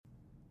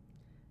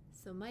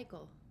So,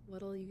 Michael,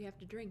 what'll you have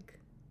to drink?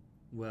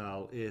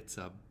 Well, it's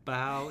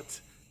about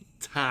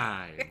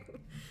time.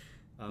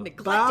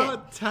 Neglected.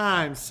 About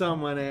time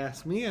someone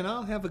asked me, and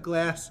I'll have a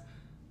glass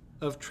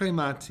of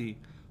Tremonti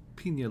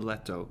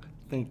Pignoletto.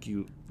 Thank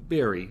you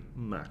very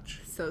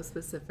much. So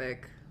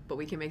specific, but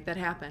we can make that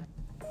happen.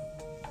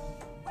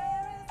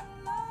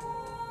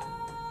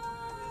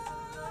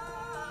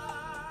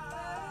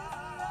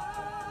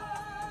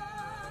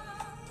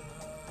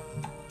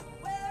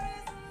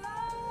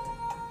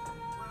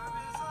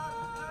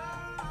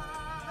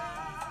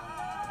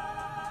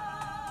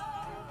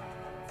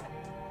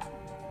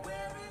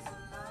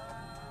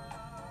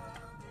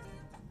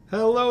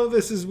 Hello,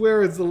 this is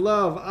Where Is the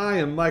Love? I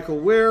am Michael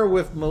Ware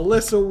with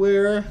Melissa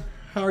Ware.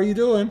 How are you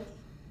doing?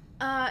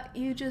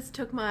 You just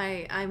took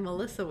my I'm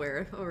Melissa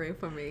Ware away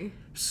from me.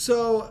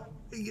 So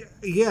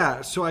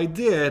I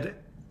did.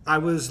 I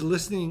was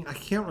listening, I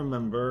can't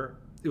remember.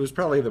 It was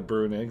probably the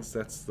Brunigs.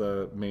 That's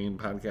the main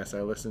podcast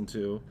I listen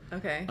to.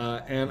 Okay.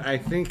 And I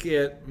think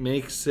it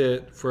makes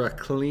it for a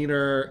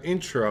cleaner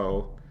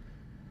intro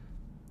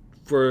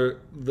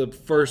for the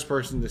first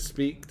person to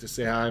speak to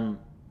say I'm,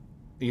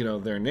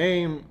 their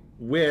name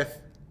with,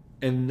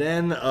 and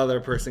then the other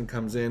person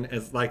comes in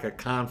as like a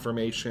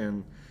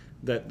confirmation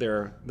that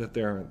they're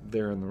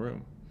in the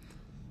room.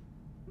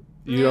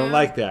 You don't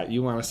like that.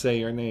 You want to say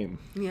your name.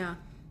 Yeah.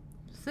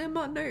 Say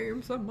my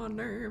name, say my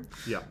name.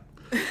 Yeah.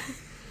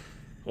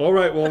 All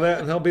right, well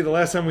that'll be the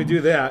last time we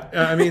do that.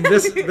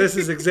 This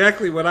is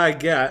exactly what I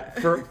get.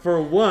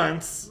 For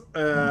once,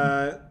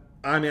 I'm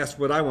asked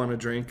what I want to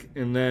drink,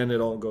 and then it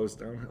all goes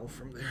downhill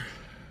from there.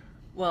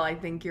 Well, I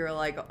think you're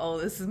like, oh,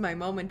 this is my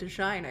moment to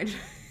shine.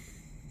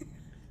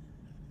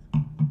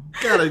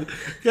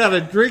 Got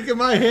a drink in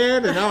my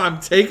hand, and now I'm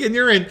taking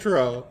your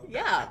intro.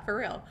 Yeah, for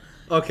real.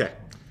 Okay.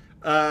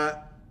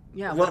 Yeah.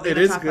 Well, what it are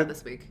we is talk good about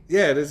this week?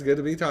 Yeah, it is good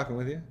to be talking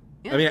with you.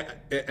 Yeah.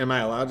 Am I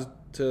allowed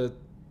to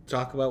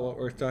talk about what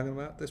we're talking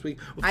about this week?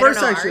 Well, I don't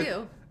know. Are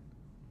you?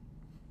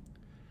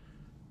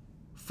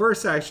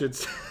 First, I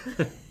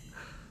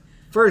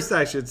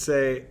should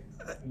say,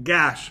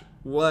 gosh,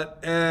 what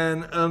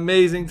an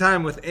amazing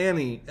time with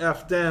Annie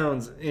F.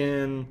 Downs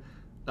in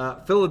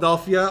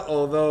Philadelphia,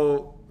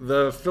 although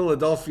the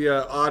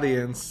Philadelphia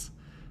audience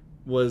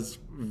was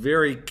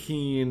very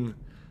keen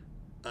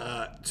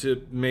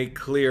to make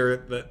clear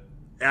that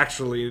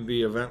actually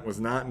the event was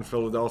not in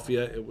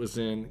Philadelphia. It was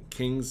in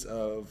King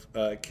of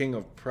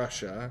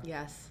Prussia.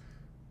 Yes.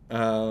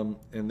 And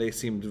they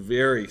seemed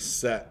very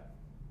set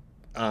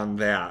on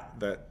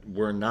that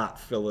we're not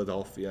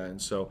Philadelphia.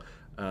 And so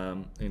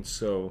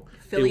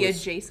Philly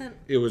adjacent?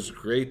 It was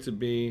great to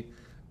be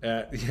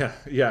at,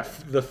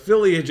 the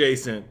Philly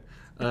adjacent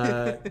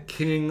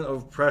King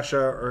of Prussia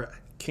or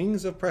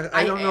Kings of Prussia.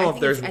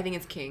 I think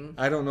it's King.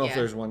 I don't know if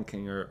there's one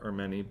king or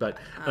many, but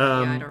I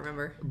don't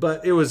remember.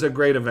 But it was a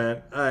great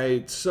event.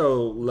 I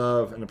so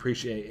love and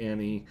appreciate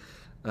Annie,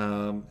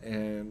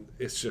 and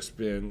it's just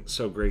been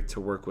so great to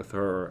work with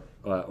her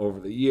over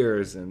the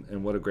years,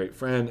 and what a great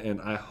friend.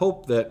 And I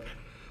hope that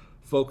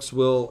folks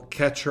will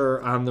catch her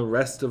on the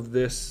rest of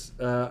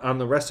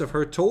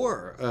her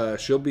tour.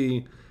 She'll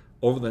be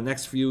over the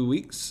next few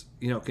weeks,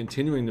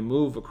 continuing to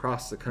move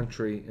across the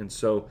country, and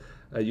so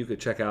you could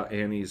check out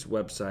Annie's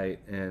website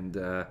and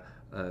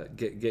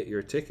get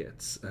your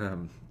tickets.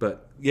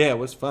 But yeah, it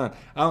was fun.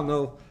 I don't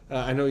know.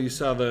 I know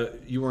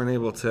you weren't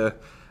able to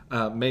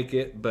make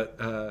it, but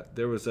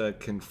there was a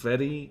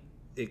confetti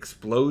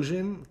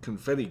explosion,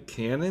 confetti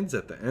cannons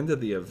at the end of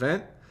the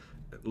event.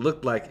 It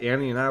looked like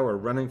Annie and I were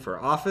running for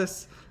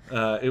office.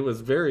 It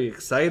was very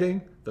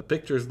exciting. The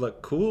pictures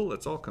look cool.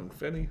 It's all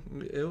confetti.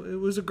 It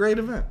was a great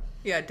event.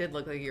 Yeah, it did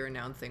look like you were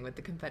announcing with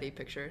the confetti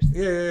pictures.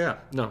 Yeah.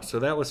 No, so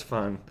that was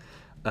fun.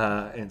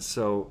 And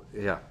so,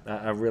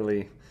 I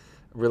really,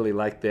 really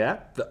like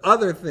that. The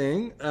other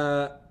thing,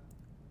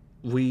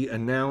 we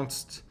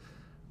announced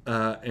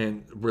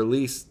and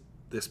released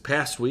this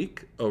past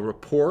week a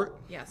report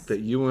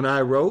that you and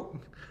I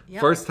wrote. Yep.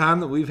 First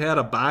time that we've had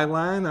a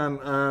byline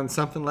on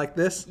something like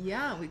this.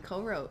 Yeah, we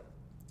co-wrote.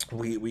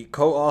 We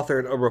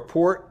co-authored a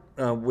report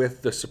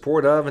with the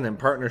support of and in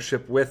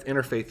partnership with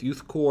Interfaith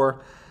Youth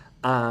Corps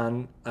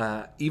on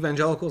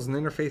evangelicals and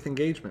interfaith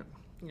engagement.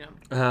 Yeah.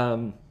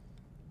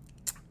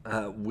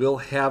 We'll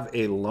have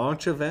a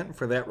launch event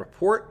for that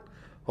report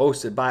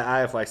hosted by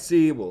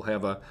IFIC. We'll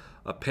have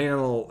a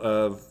panel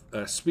of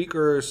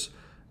speakers,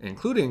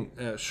 including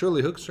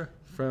Shirley Hoekstra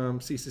from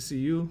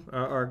CCCU,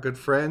 our good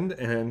friend,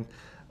 and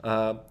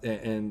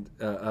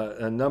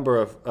a number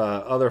of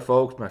other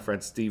folks. My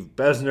friend Steve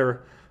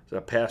Besner,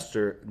 a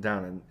pastor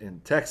down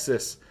in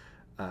Texas.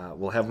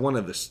 We'll have one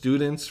of the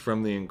students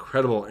from the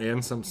incredible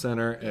Ansem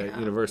Center at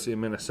University of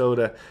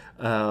Minnesota,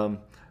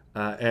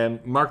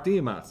 and Mark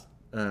Diamaz,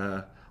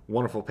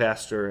 wonderful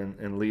pastor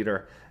and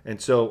leader.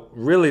 And so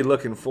really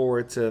looking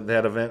forward to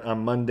that event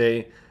on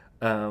Monday.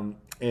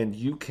 And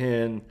you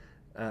can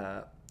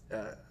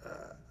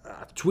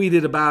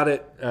tweeted about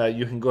it.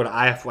 You can go to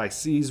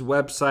IFYC's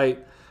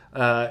website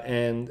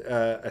and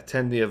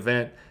attend the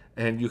event.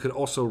 And you can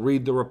also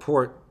read the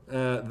report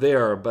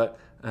there. But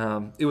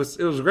it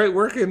was great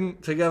working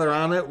together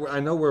on it. I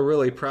know we're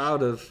really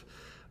proud of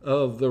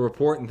the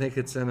report and think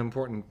it's an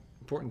important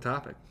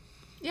topic.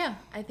 Yeah,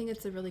 I think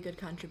it's a really good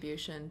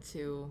contribution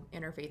to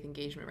interfaith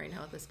engagement right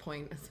now at this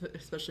point,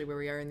 especially where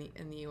we are in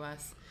the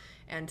U.S.,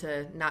 and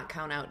to not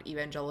count out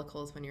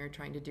evangelicals when you're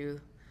trying to do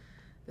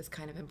this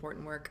kind of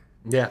important work.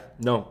 Yeah,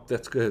 no,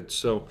 that's good.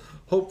 So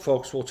hope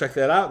folks will check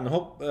that out, and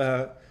hope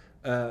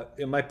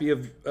it might be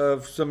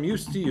of some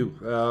use to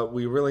you.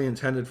 We really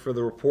intended for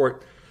the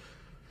report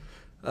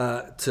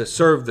to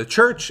serve the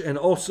church and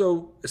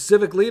also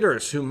civic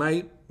leaders who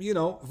might,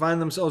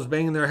 find themselves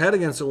banging their head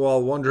against the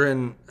wall,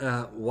 wondering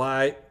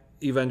why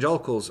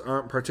evangelicals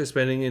aren't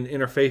participating in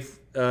interfaith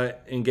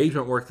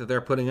engagement work that they're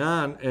putting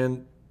on.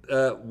 And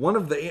one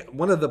of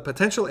the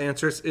potential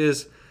answers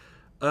is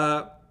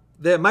that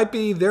it might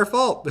be their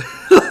fault.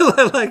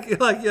 That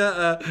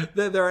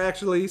there are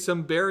actually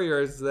some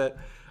barriers that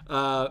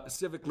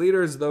civic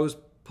leaders, those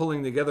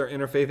pulling together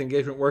interfaith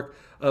engagement work,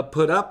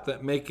 put up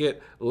that make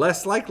it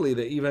less likely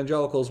that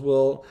evangelicals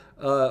will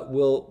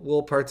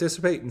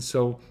participate. And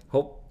so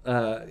hope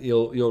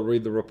you'll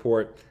read the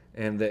report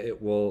and that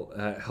it will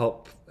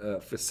help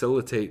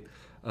facilitate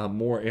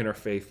more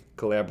interfaith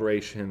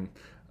collaboration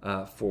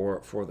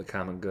for the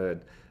common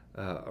good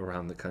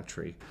around the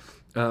country.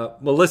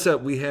 Melissa,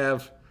 we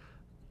have a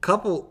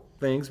couple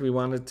things we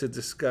wanted to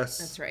discuss.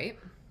 That's right.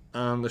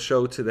 On the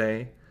show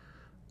today.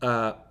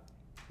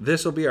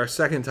 This will be our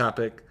second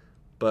topic,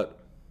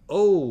 but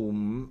oh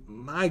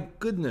my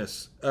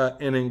goodness,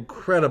 an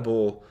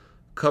incredible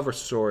cover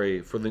story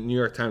for the New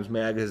York Times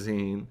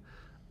Magazine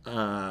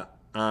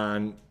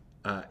on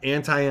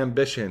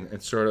anti-ambition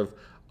and sort of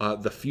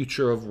the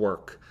future of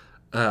work.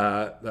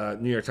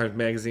 New York Times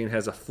Magazine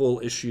has a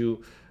full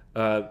issue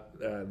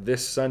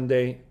this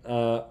Sunday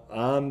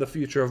on the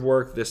future of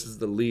work. This is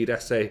the lead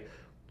essay.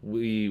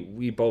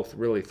 We both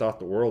really thought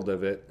the world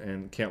of it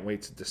and can't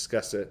wait to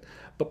discuss it.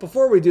 But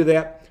before we do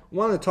that, I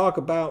want to talk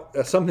about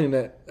something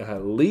that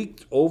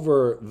leaked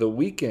over the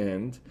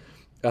weekend,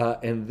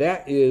 and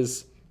that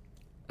is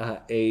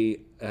a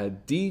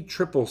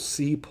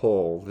DCCC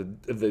poll.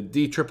 The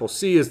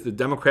DCCC is the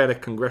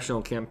Democratic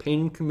Congressional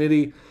Campaign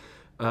Committee,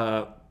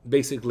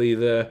 basically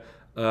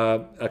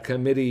a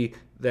committee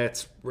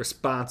that's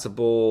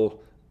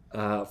responsible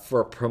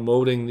for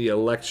promoting the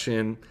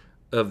election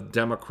of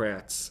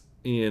Democrats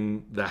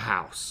in the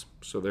House.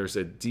 So there's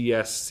a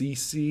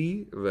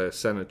DSCC, the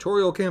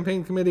Senatorial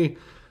Campaign Committee.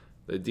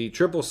 The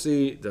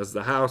DCCC does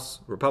the House.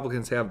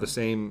 Republicans have the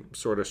same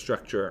sort of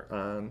structure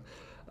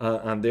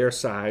on their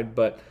side.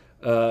 But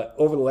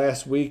over the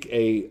last week,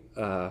 a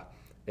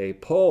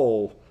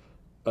poll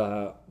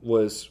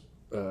was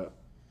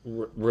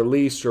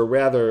released, or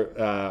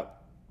rather,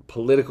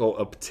 Politico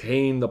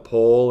obtained the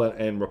poll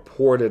and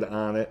reported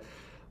on it.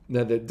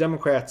 Now, the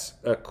Democrats,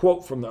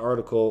 quote from the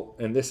article,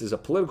 and this is a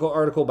Political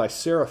article by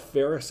Sarah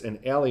Ferris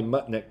and Allie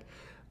Mutnick,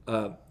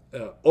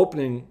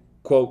 opening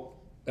quote,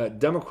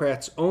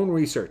 Democrats' own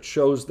research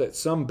shows that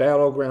some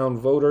battleground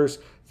voters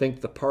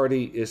think the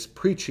party is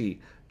preachy,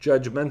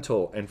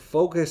 judgmental, and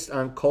focused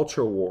on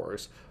culture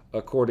wars,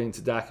 according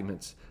to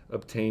documents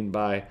obtained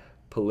by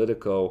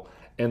Politico.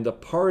 And the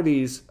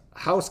party's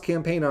House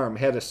campaign arm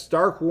had a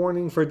stark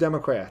warning for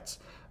Democrats: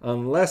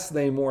 unless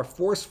they more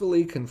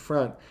forcefully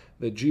confront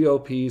the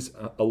GOP's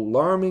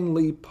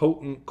alarmingly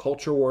potent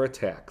culture war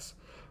attacks,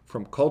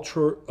 from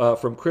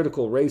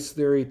critical race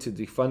theory to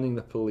defunding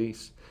the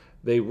police,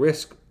 they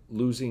risk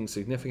losing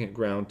significant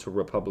ground to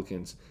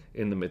Republicans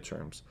in the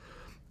midterms.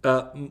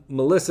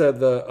 Melissa,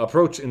 the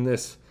approach in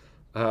this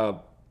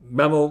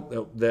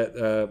memo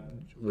that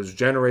was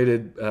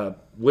generated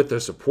with the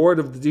support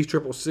of the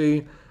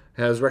DCCC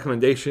has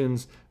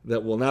recommendations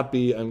that will not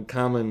be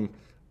uncommon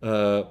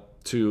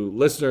to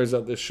listeners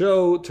of the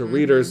show, to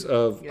readers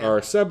of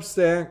our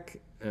Substack,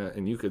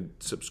 and you could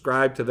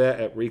subscribe to that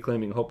at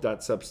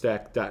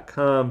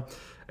reclaiminghope.substack.com,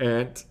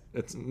 and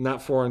it's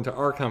not foreign to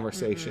our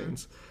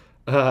conversations.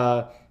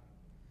 The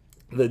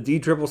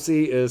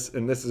DCCC is,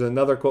 and this is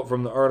another quote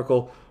from the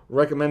article,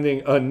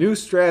 recommending a new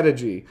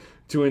strategy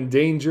to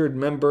endangered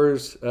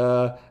members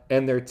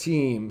and their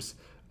teams,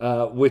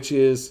 which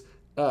is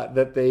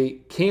that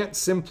they can't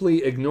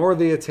simply ignore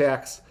the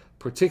attacks,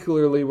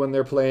 particularly when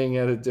they're playing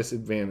at a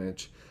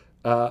disadvantage.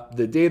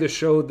 The data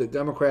showed that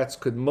Democrats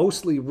could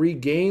mostly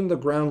regain the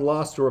ground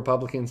lost to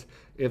Republicans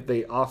if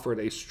they offered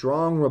a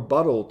strong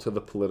rebuttal to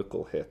the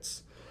political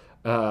hits.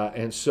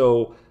 And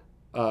so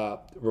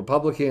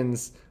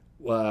Republicans,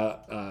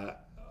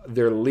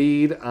 their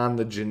lead on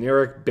the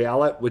generic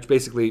ballot, which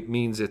basically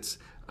means it's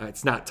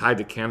not tied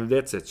to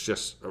candidates. It's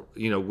just,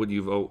 would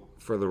you vote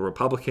for the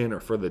Republican or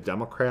for the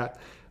Democrat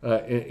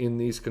in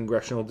these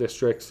congressional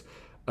districts?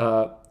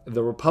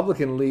 The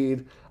Republican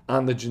lead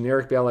on the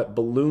generic ballot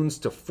balloons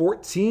to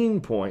 14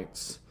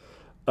 points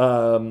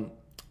from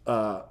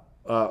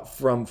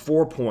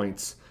 4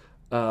 points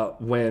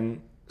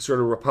when sort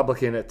of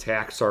Republican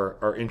attacks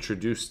are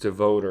introduced to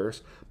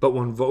voters. But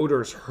when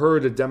voters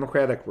heard a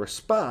Democratic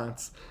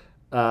response,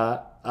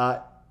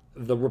 the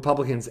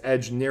Republicans'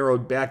 edge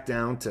narrowed back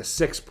down to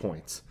 6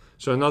 points.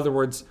 So in other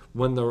words,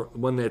 when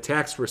the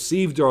attacks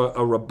received a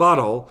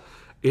rebuttal,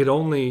 it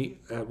only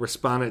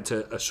responded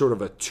to a sort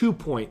of a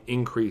 2-point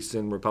increase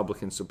in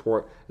Republican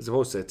support as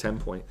opposed to a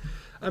 10-point.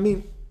 I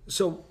mean,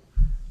 so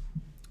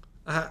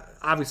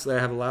obviously I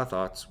have a lot of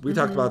thoughts. We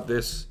talked about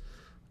this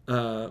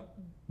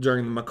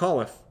during the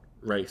McAuliffe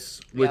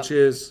race, which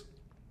is,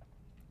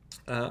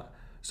 so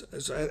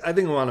I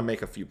think I want to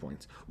make a few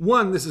points.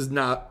 One, this is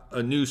not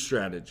a new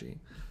strategy.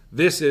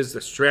 This is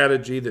the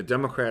strategy that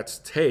Democrats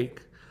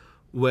take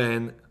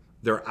when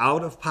they're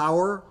out of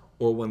power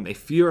or when they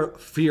fear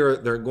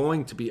they're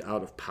going to be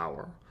out of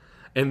power.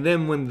 And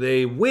then when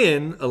they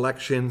win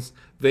elections,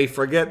 they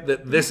forget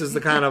that this is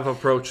the kind of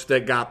approach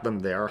that got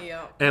them there.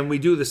 Yep. And we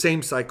do the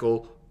same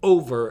cycle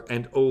over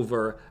and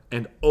over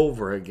and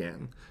over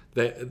again.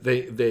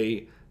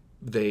 They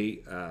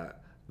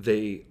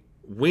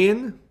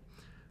win,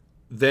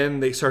 then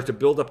they start to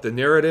build up the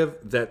narrative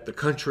that the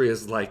country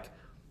is like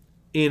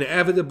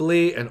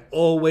inevitably and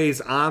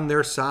always on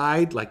their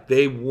side, like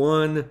they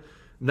won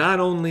not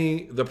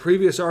only the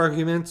previous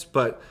arguments,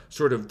 but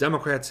sort of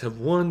Democrats have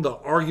won the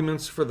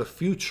arguments for the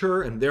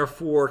future and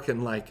therefore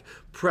can like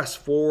press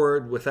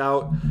forward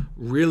without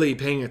really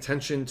paying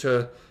attention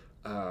to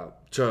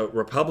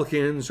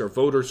Republicans or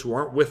voters who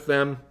aren't with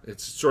them.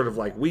 It's sort of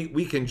like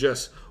we can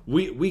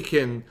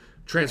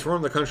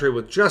transform the country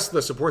with just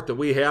the support that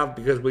we have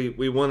because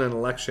we won an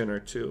election or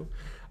two.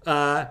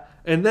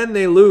 And then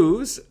they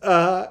lose,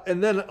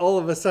 and then all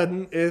of a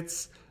sudden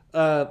it's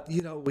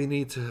we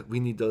need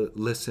to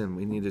listen.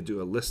 We need to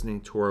do a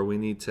listening tour. We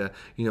need to,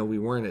 we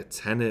weren't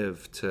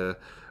attentive to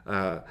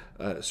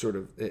sort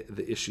of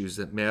the issues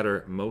that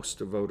matter most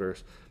to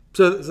voters.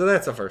 So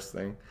that's the first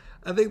thing.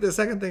 I think the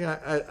second thing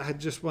I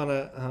just want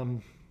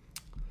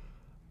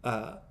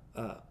to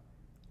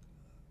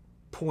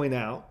point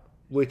out,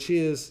 which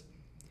is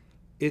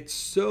it's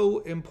so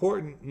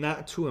important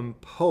not to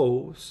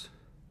impose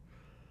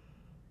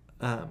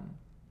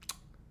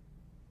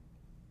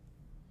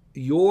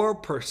your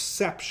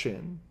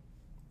perception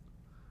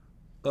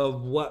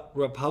of what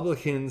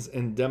Republicans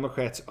and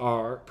Democrats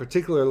are,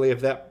 particularly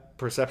if that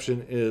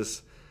perception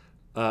is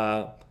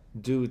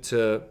due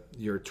to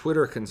your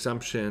Twitter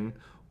consumption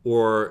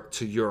or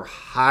to your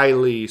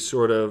highly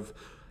sort of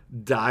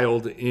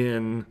dialed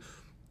in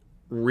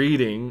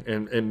reading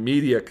and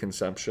media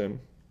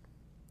consumption.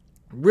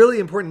 Really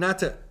important not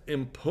to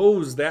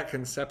impose that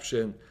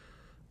conception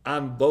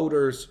on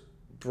voters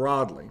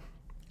broadly.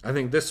 I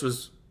think this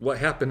was what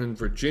happened in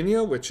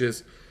Virginia, which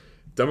is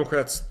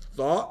Democrats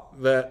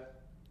thought that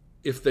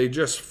if they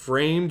just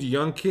framed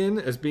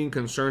Youngkin as being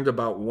concerned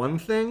about one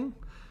thing,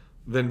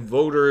 then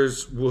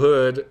voters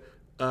would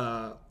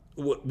or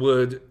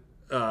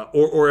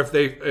if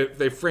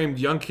they framed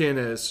Youngkin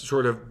as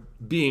sort of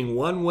being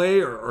one way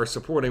or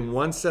supporting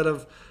one set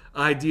of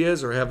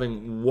ideas or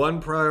having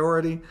one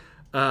priority,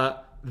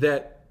 that's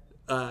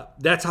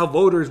how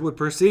voters would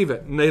perceive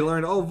it. And they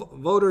learned,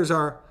 voters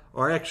are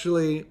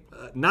actually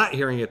not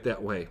hearing it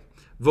that way.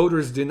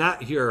 Voters do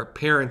not hear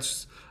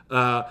parents'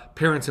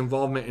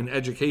 involvement in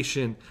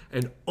education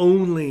and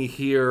only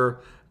hear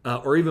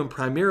or even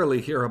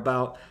primarily hear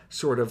about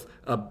sort of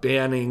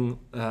banning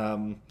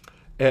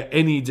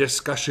any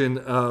discussion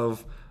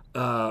of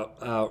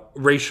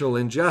racial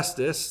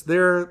injustice.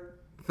 They're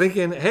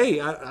thinking,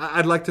 hey,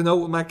 I'd like to know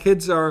what my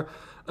kids are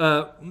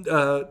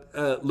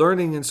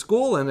learning in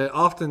school, and it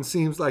often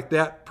seems like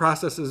that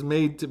process is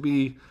made to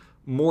be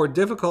more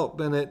difficult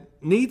than it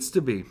needs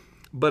to be.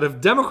 But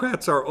if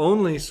Democrats are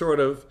only sort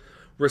of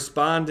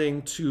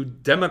responding to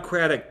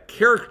Democratic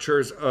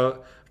caricatures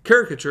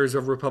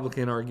of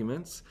Republican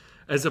arguments,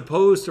 as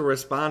opposed to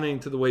responding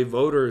to the way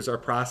voters are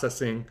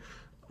processing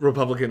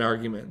Republican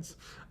arguments,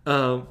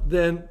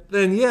 then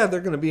yeah, they're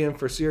going to be in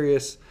for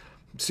serious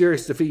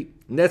defeat.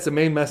 And that's the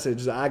main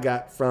message that I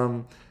got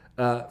from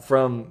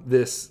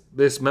this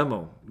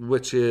memo,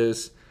 which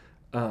is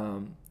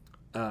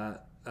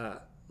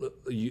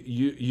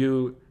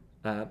you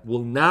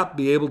will not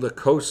be able to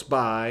coast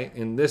by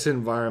in this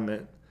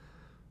environment,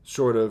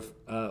 sort of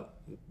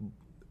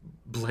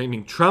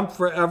blaming Trump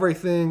for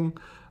everything,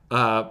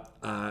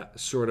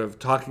 sort of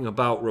talking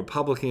about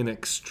Republican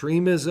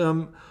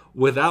extremism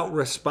without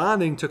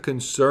responding to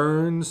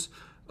concerns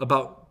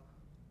about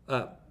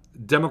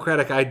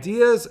democratic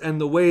ideas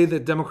and the way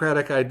that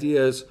democratic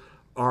ideas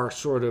are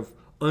sort of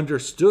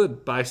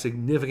understood by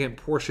significant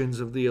portions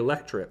of the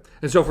electorate.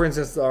 And so, for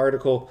instance, the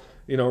article,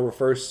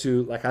 refers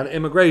to, like, on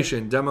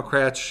immigration,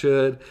 Democrats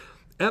should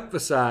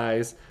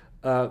emphasize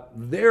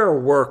their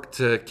work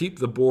to keep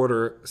the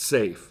border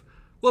safe.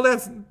 Well,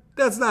 that's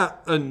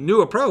not a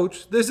new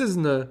approach. This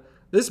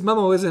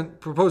memo isn't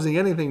proposing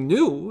anything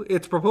new.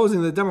 It's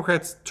proposing that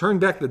Democrats turn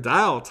back the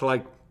dial to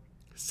like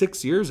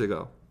 6 years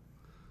ago.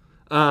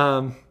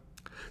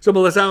 So,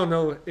 Melissa, I don't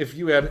know if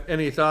you had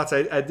any thoughts.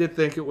 I did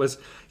think it was,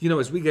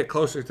 as we get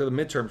closer to the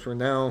midterms, we're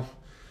now,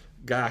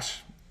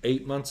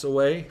 8 months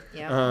away.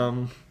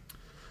 Yeah.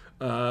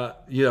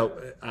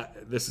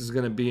 This is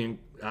going to be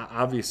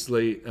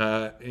obviously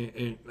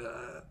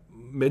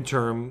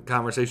midterm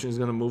conversation is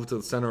going to move to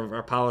the center of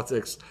our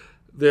politics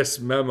this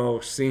memo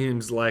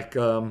seems like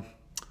it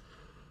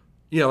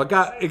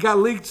got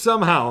leaked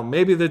somehow.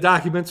 Maybe the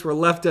documents were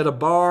left at a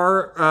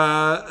bar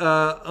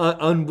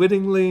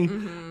unwittingly,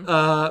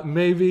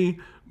 maybe.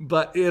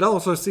 But it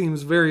also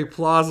seems very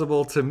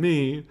plausible to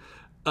me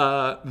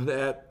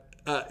that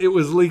it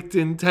was leaked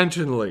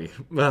intentionally.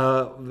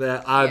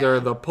 That either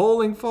the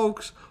polling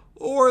folks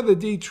or the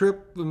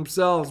D-Trip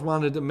themselves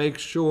wanted to make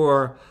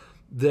sure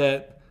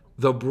that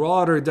the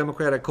broader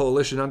Democratic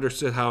coalition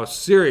understood how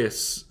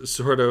serious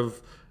sort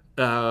of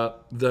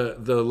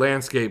the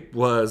landscape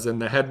was,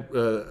 and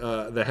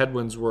the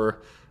headwinds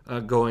were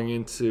going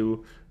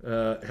into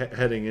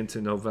heading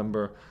into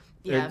November.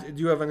 Yeah.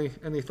 Do you have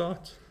any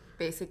thoughts?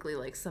 Basically,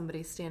 like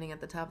somebody standing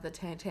at the top of the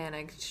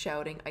Titanic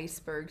shouting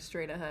 "iceberg"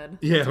 straight ahead.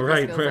 Yeah,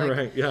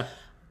 right. Yeah.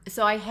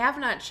 So I have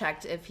not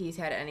checked if he's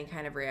had any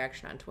kind of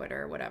reaction on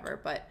Twitter or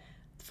whatever, but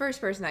the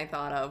first person I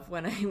thought of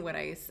when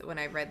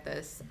I read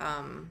this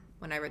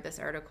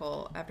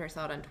article after I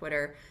saw it on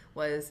Twitter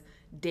was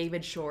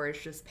David Shore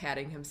is just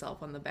patting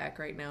himself on the back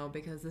right now,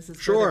 because this is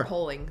further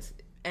polling,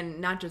 and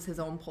not just his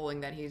own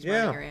polling that he's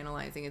running or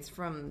analyzing. It's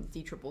from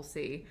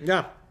DCCC.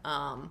 Yeah.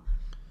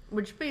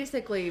 Which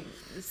basically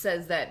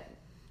says that,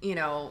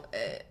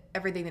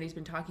 everything that he's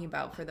been talking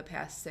about for the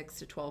past 6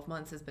 to 12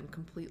 months has been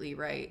completely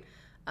right.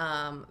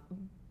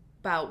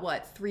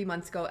 About 3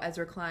 months ago,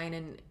 Ezra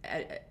Klein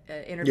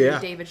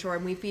interviewed David Shore,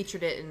 and we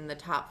featured it in the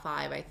top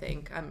 5, I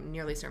think. I'm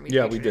nearly certain we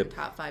featured it in the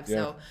top 5. Yeah.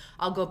 So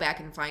I'll go back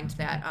and find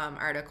that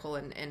article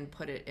and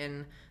put it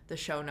in the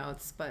show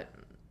notes. But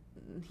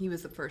he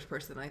was the first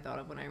person I thought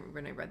of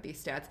when I read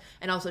these stats.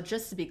 And also,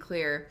 just to be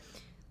clear,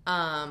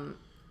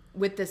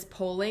 with this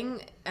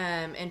polling,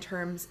 in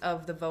terms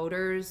of the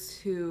voters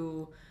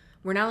who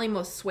were not only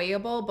most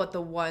swayable, but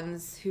the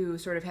ones who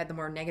sort of had the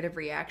more negative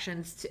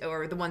reactions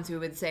or the ones who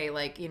would say,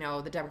 like,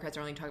 the Democrats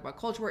are only talking about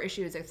culture war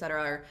issues,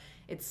 etc.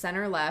 It's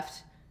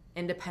center-left,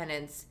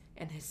 independents,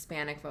 and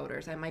Hispanic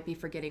voters. I might be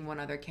forgetting one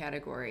other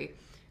category.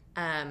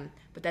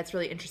 But that's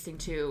really interesting,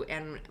 too.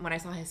 And when I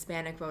saw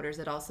Hispanic voters,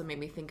 it also made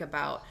me think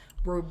about,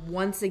 we're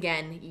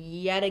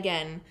yet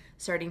again,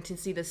 starting to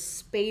see the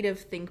spate of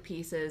think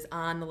pieces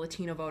on the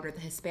Latino vote,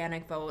 the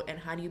Hispanic vote, and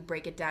how do you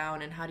break it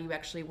down, and how do you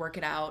actually work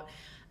it out,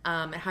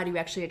 and how do you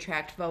actually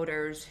attract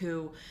voters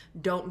who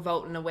don't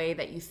vote in a way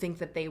that you think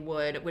that they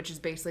would, which is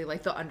basically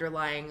like the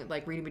underlying,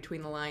 like reading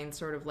between the lines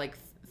sort of like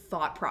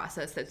thought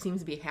process that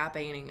seems to be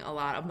happening a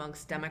lot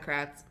amongst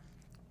Democrats.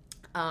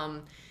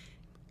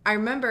 I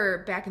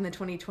remember back in the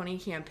 2020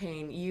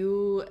 campaign,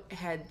 you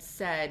had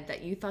said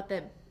that you thought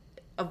that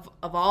of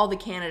all the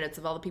candidates,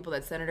 of all the people,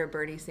 that Senator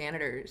Bernie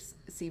Sanders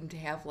seemed to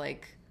have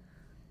like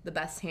the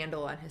best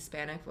handle on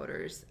Hispanic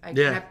voters.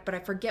 But I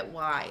forget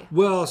why.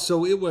 Well,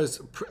 so it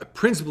was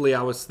principally,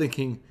 I was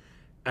thinking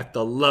at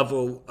the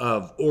level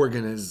of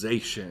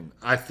organization.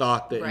 I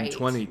thought that in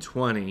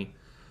 2020,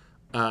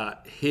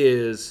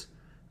 his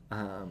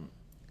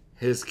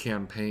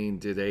campaign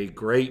did a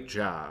great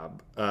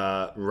job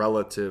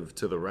relative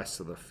to the rest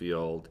of the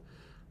field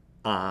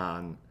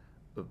on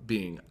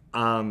being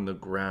on the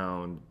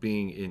ground,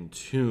 being in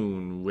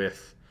tune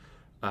with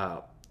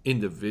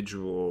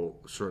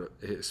individual sort of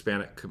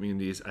Hispanic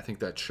communities. I think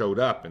that showed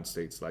up in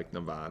states like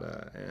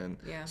Nevada and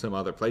some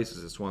other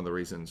places. It's one of the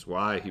reasons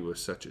why he was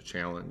such a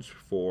challenge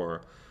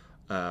for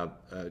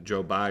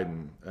Joe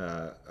Biden,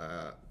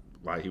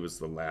 why he was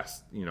the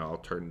last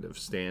alternative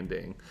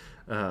standing.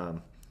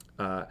 And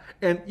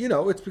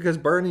it's because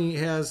Bernie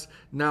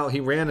he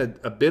ran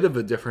a bit of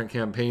a different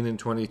campaign in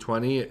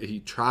 2020. He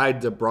tried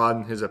to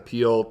broaden his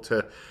appeal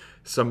to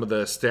some of the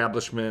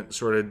establishment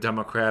sort of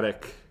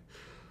Democratic,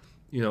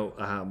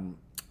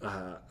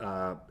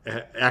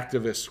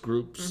 activist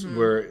groups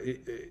where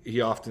he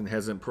often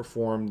hasn't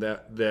performed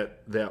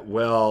that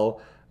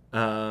well.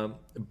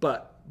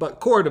 But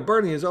core to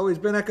Bernie has always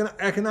been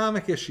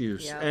economic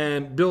issues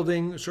and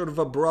building sort of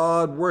a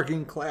broad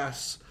working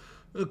class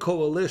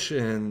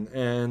coalition.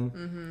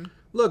 And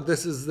look,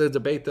 this is the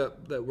debate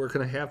that we're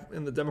going to have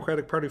in the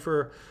Democratic Party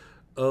for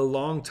a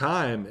long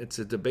time. It's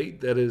a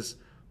debate that is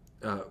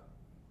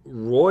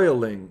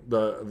roiling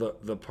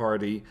the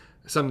party,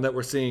 something that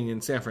we're seeing in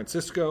San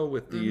Francisco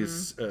with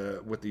these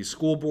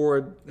school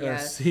board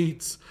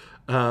seats.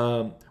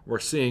 We're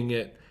seeing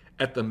it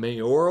at the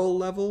mayoral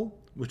level,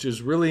 which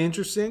is really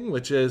interesting,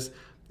 which is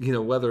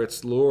whether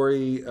it's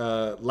Lori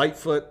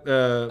Lightfoot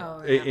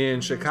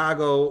in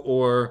Chicago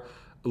or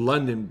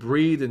London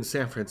Breed in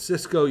San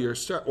Francisco,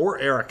 or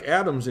Eric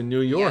Adams in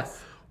New York.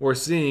 Yes. We're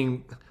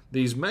seeing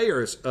these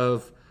mayors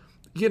of,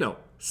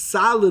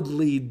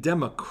 solidly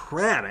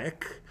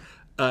Democratic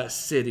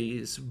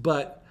cities,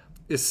 but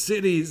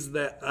cities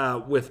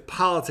that with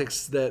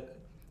politics that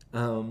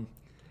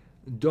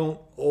don't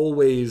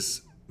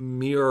always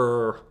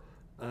mirror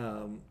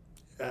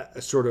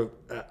sort of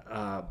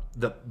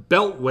the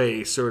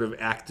Beltway sort of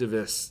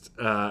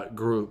activist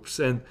groups.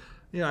 And,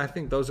 I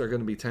think those are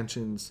going to be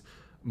tensions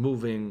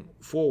moving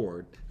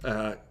forward.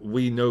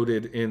 We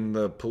noted in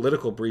the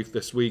political brief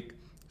this week,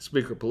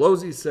 Speaker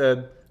Pelosi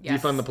said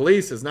defund the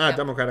police is not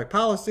Democratic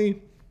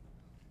policy.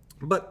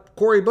 But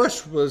Cori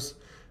Bush was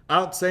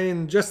out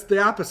saying just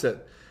the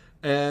opposite.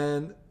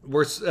 And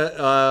we're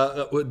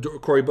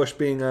Cori Bush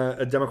being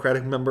a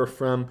Democratic member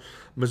from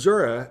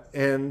Missouri,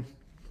 and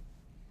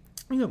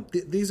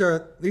these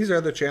are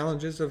the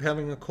challenges of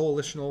having a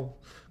coalitional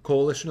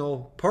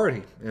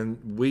party,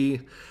 and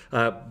we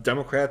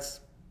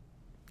Democrats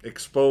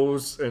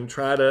expose and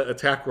try to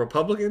attack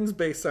Republicans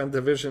based on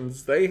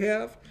divisions they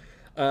have.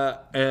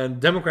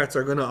 And Democrats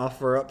are going to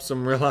offer up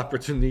some real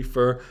opportunity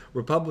for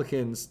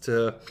Republicans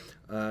to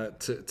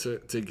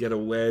get a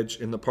wedge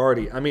in the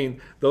party. I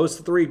mean, those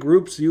three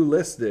groups you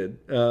listed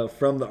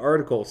from the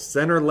article,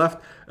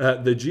 center-left,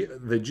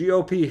 the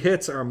GOP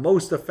hits are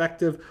most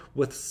effective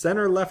with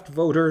center-left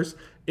voters,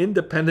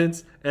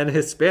 independents, and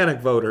Hispanic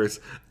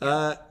voters.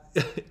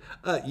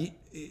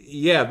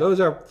 Yeah, those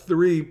are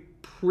three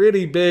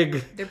pretty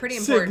big, they're pretty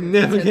important,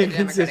 significant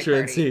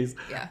constituencies.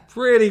 Yeah.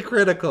 Pretty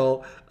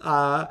critical.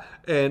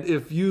 And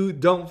if you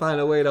don't find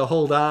a way to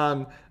hold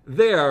on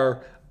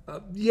there,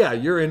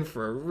 you're in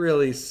for a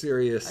really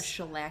serious... A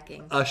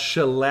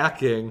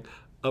shellacking.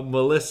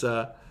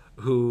 Melissa,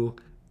 who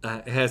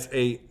has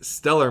a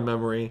stellar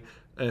memory,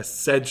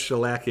 said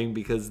shellacking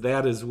because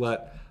that is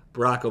what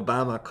Barack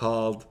Obama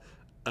called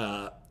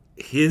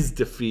his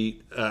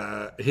defeat,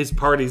 his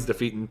party's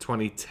defeat in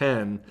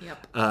 2010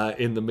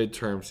 in the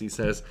midterms. He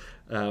says,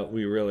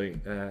 we really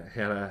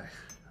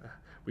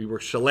we were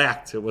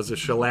shellacked. It was a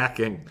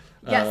shellacking.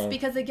 Yes,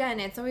 because again,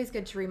 it's always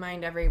good to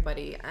remind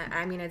everybody.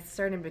 I mean, it's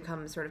starting to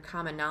become sort of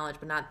common knowledge,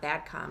 but not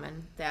that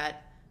common,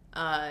 that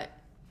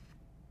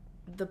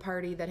the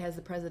party that has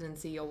the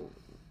presidency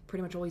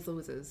pretty much always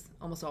loses,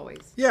 almost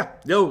always. Yeah,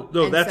 no,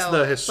 that's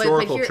the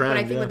historical trend. But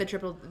I think what the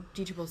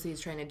DCCC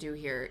is trying to do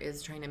here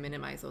is trying to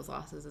minimize those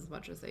losses as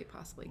much as they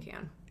possibly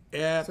can.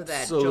 Absolutely. So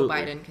that Joe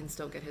Biden can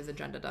still get his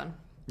agenda done.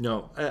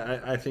 No,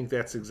 I think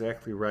that's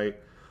exactly right.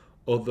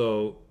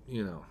 Although,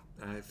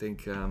 I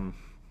think,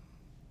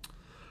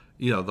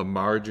 the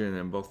margin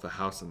in both the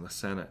House and the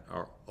Senate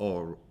are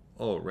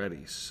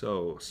already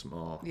so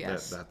small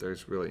that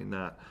there's really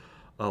not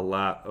a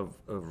lot of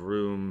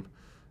room,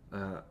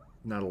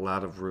 not a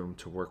lot of room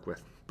to work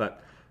with.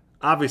 But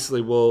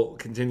obviously, we'll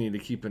continue to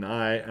keep an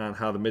eye on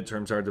how the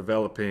midterms are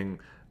developing.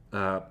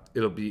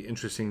 It'll be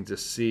interesting to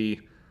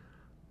see,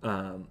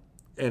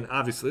 and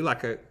obviously,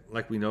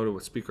 like we noted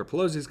with Speaker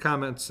Pelosi's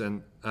comments,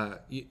 and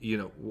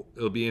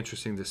it'll be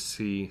interesting to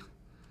see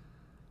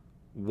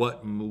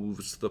what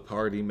moves the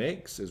party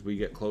makes as we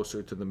get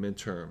closer to the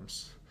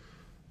midterms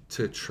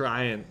to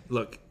try and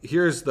look.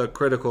 Here's the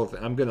critical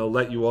thing. I'm going to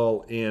let you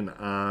all in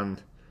on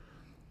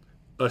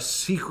a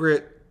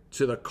secret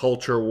to the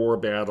culture war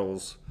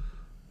battles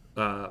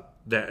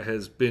that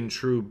has been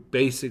true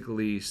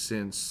basically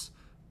since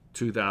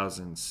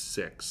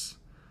 2006,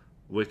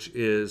 which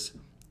is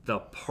the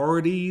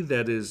party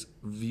that is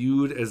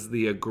viewed as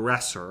the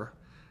aggressor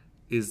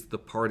is the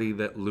party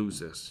that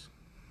loses.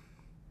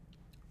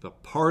 The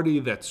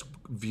party that's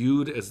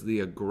viewed as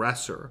the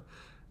aggressor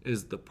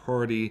is the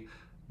party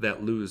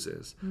that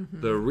loses.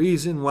 Mm-hmm. The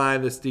reason why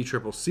this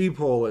DCCC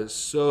poll is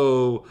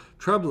so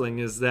troubling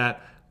is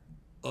that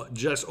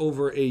just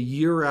over a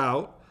year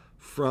out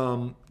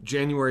from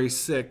January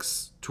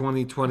 6,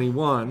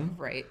 2021,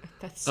 right?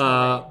 That's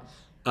so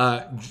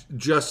right.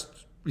 Just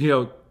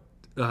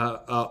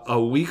a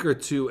week or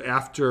two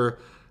after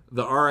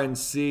the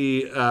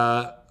RNC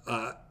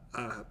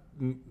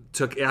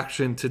took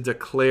action to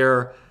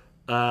declare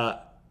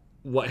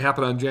what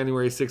happened on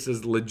January 6th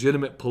as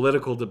legitimate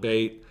political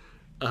debate.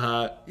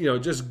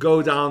 Just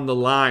go down the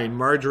line.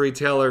 Marjorie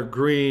Taylor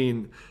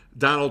Greene,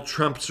 Donald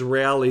Trump's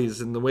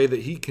rallies, and the way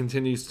that he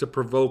continues to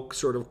provoke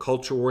sort of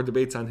culture war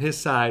debates on his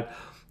side.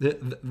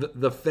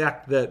 The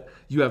fact that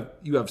you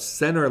have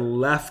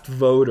center-left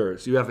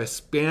voters, you have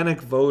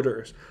Hispanic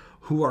voters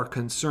who are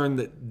concerned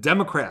that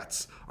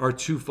Democrats are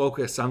too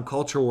focused on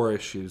culture war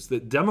issues,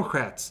 that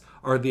Democrats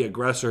are the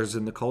aggressors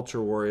in the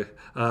culture war.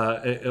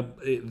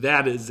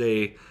 That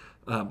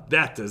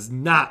does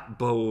not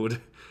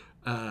bode.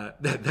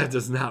 That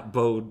does not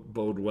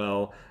bode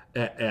well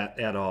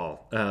at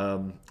all.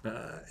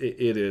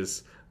 It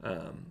is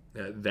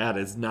that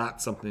is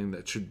not something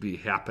that should be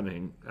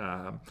happening.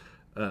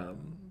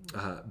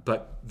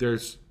 But there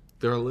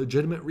are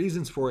legitimate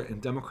reasons for it,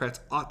 and Democrats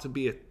ought to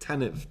be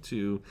attentive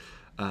to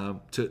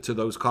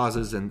those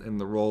causes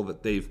and the role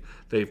that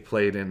they've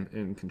played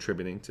in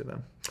contributing to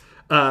them.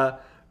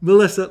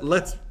 Melissa,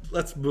 let's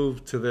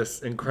move to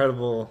this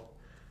incredible.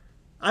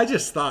 I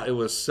just thought it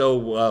was so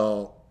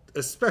well.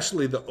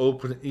 Especially the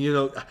open,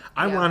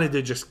 I wanted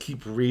to just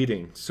keep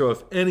reading. So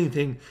if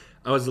anything,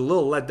 I was a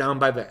little let down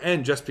by the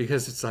end just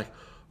because it's like,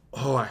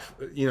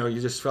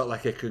 you just felt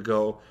like it could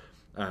go,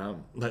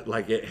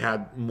 like it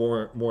had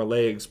more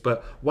legs.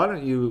 But why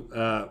don't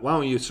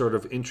you sort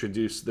of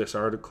introduce this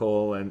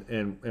article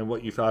and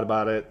what you thought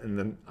about it, and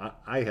then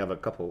I have a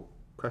couple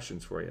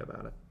questions for you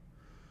about it.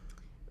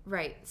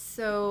 Right.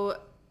 So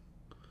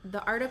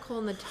the article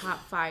in the top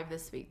 5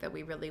 this week that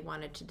we really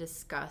wanted to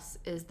discuss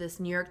is this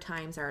New York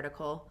Times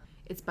article.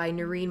 It's by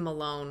Noreen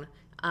Malone.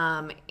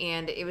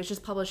 And it was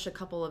just published a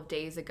couple of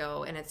days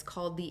ago, and it's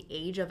called The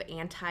Age of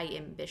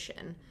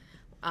Anti-Ambition.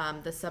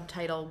 The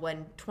subtitle,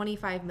 When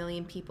 25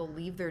 Million People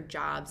Leave Their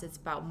Jobs, It's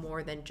About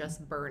More Than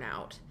Just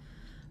Burnout.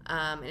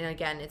 And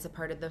again, it's a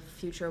part of the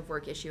Future of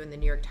Work issue in the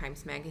New York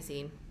Times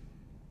Magazine.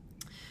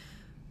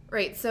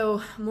 Right,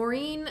 so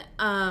Maureen,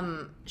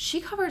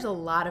 she covers a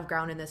lot of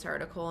ground in this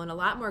article, and a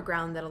lot more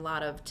ground than a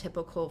lot of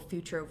typical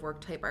Future of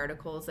Work type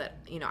articles that,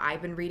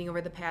 I've been reading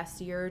over the past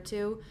year or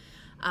two.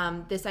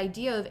 This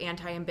idea of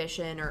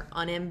anti-ambition or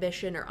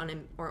unambition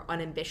or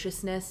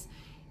unambitiousness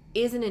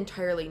isn't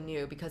entirely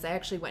new, because I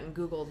actually went and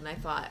Googled and I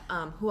thought,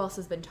 who else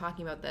has been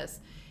talking about this?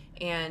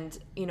 And,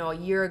 a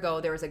year ago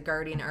there was a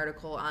Guardian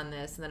article on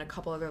this, and then a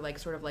couple other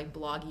sort of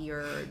bloggy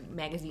or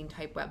magazine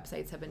type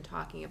websites have been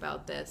talking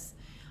about this,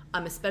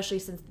 especially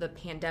since the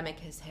pandemic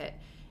has hit.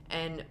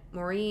 And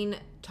Maureen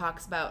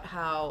talks about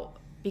how,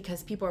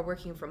 because people are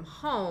working from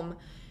home,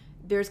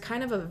 there's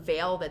kind of a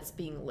veil that's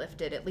being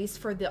lifted, at least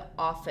for the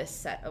office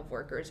set of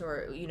workers.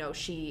 Or,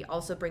 she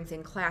also brings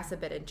in class a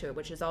bit into it,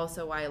 which is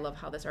also why I love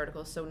how this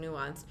article is so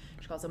nuanced.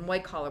 She calls them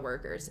white-collar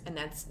workers, and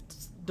that's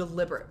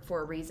deliberate for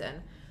a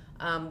reason,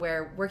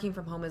 where working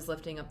from home is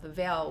lifting up the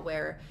veil,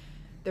 where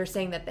they're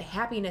saying that the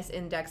happiness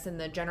index in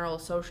the general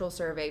social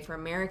survey for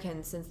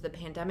Americans since the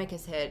pandemic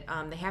has hit,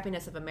 the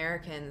happiness of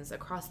Americans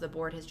across the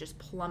board has just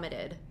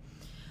plummeted.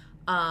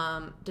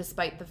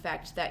 Despite the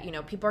fact that,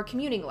 people are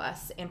commuting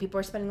less, and people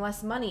are spending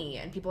less money,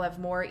 and people have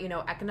more,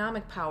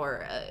 economic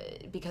power,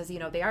 because,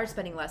 they are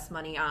spending less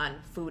money on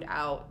food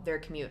out, their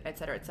commute, et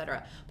cetera, et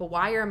cetera. But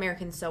why are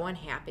Americans so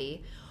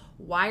unhappy?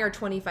 Why are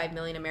 25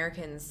 million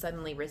Americans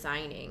suddenly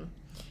resigning?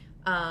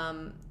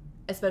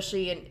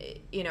 Especially in,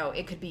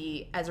 it could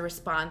be as a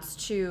response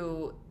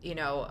to,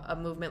 a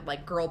movement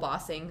like girl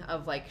bossing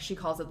of she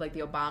calls it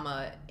the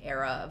Obama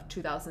era of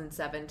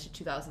 2007 to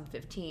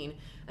 2015.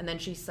 And then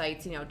she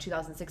cites,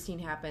 2016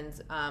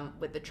 happens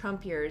with the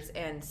Trump years,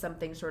 and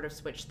something sort of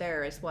switched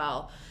there as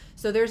well.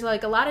 So there's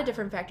a lot of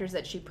different factors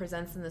that she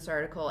presents in this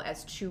article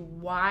as to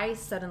why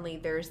suddenly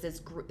there's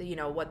this,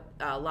 what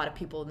a lot of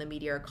people in the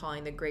media are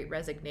calling the Great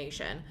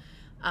Resignation.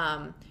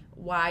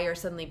 Why are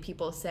suddenly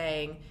people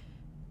saying,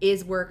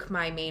 is work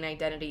my main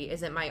identity?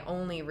 Is it my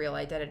only real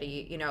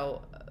identity?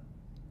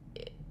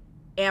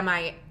 Am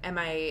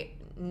I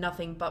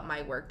nothing but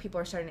my work? People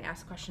are starting to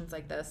ask questions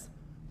like this.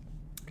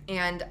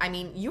 And I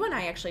mean, you and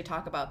I actually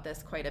talk about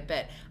this quite a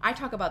bit. I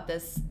talk about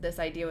this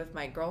idea with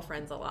my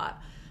girlfriends a lot,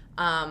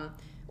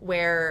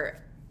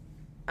 where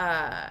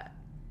I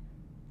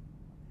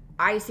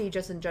see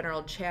just in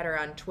general chatter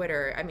on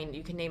Twitter. I mean,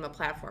 you can name a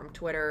platform,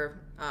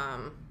 Twitter,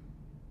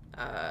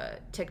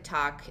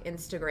 TikTok,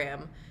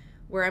 Instagram,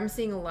 where I'm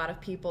seeing a lot of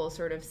people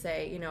sort of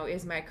say,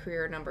 is my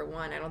career number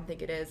one? I don't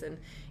think it is. And,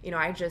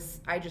 I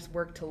just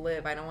work to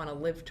live. I don't want to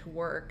live to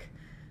work.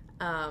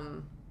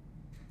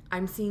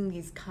 I'm seeing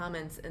these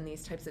comments and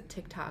these types of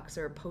TikToks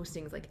or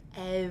postings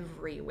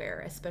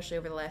everywhere, especially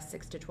over the last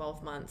 6 to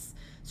 12 months,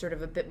 sort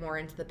of a bit more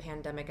into the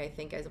pandemic, I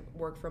think, as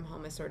work from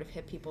home has sort of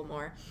hit people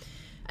more.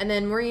 And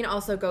then Maureen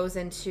also goes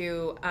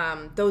into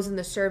those in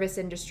the service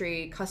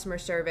industry, customer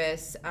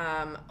service,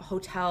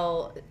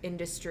 hotel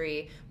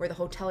industry, where the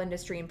hotel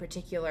industry in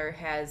particular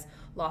has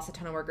lost a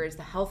ton of workers.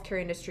 The healthcare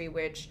industry,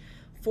 which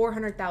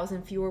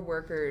 400,000 fewer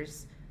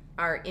workers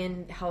are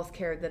in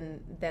healthcare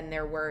than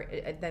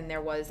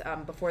there was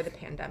before the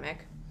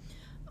pandemic.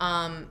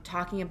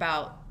 Talking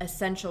about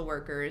essential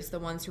workers, the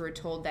ones who are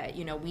told that,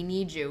 we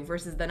need you,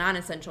 versus the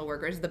non-essential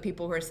workers, the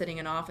people who are sitting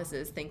in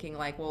offices thinking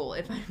well,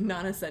 if I'm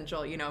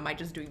non-essential, am I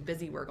just doing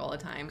busy work all the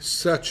time?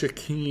 Such a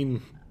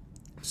keen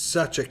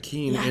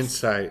yes.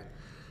 insight.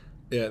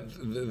 Yeah,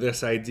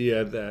 this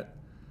idea that,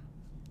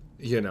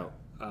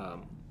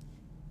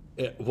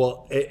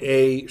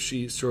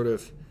 she sort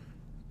of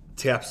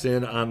taps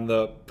in on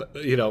the,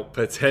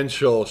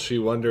 potential. She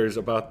wonders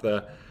about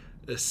the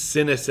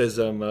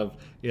cynicism of,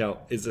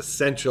 is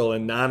essential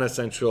and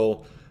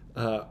non-essential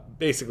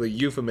basically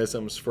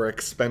euphemisms for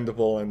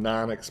expendable and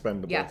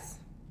non-expendable. Yes.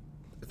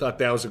 I thought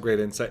that was a great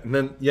insight. And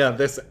then,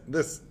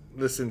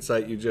 this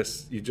insight you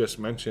just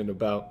mentioned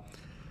about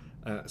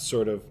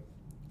sort of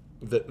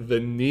the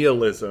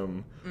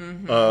nihilism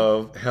mm-hmm.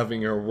 of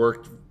having your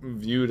work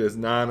viewed as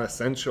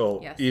non-essential,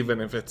 yes.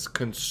 even if it's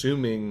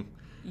consuming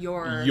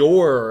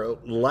your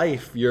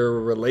life,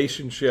 your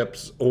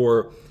relationships,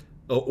 or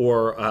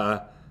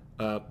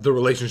the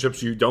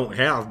relationships you don't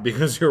have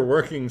because you're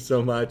working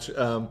so much.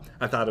 I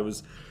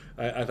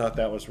thought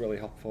that was really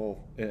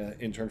helpful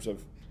in terms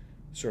of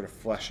sort of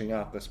fleshing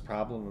out this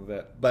problem a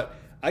bit. But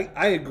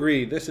I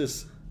agree. This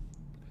is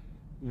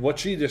what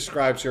she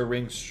describes here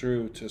rings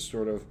true to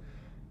sort of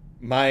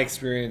my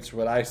experience,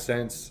 what I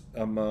sense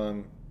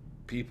among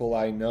people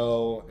I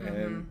know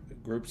and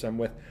mm-hmm. groups I'm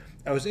with.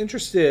 I was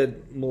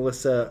interested,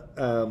 Melissa.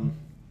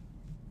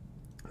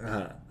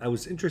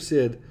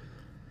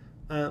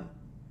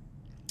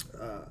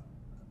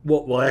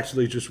 Well,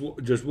 actually, just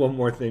one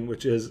more thing,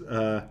 which is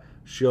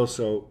she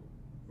also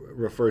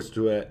refers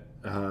to it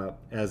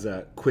as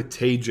a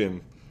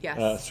quitagion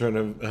Yes. sort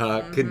of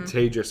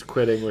contagious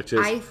quitting, which is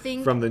I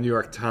think from the New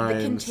York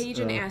Times. The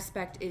contagion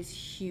aspect is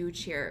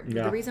huge here.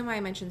 Yeah. The reason why I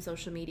mentioned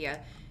social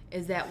media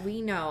is that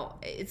we know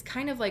it's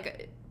kind of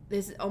like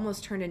this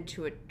almost turned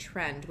into a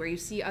trend where you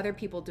see other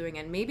people doing it.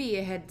 And maybe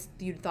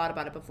you'd thought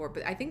about it before,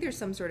 but I think there's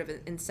some sort of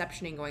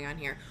inceptioning going on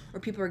here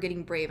where people are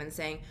getting brave and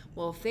saying,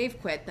 well, if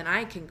they've quit, then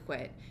I can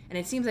quit. And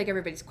it seems like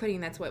everybody's quitting.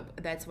 That's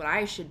what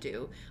I should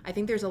do. I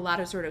think there's a lot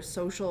of sort of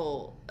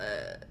social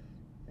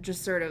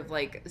just sort of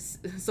like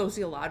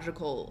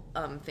sociological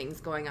things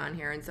going on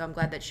here. And so I'm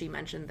glad that she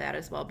mentioned that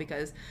as well,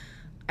 because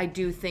I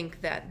do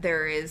think that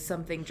there is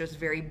something just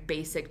very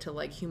basic to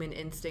like human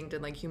instinct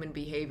and like human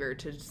behavior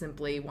to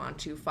simply want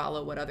to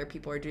follow what other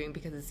people are doing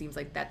because it seems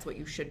like that's what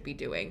you should be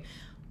doing.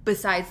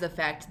 Besides the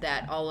fact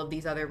that all of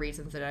these other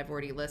reasons that I've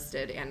already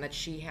listed and that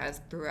she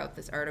has throughout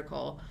this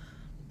article,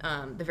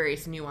 the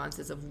various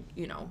nuances of,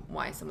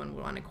 why someone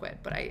would want to quit.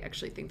 But I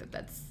actually think that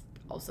that's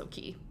also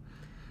key.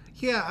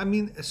 Yeah, I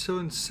mean, so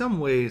in some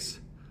ways,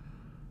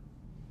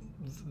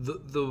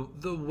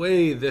 the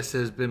way this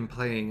has been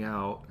playing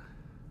out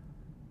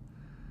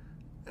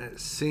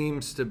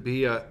seems to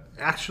be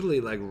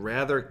actually like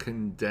rather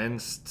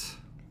condensed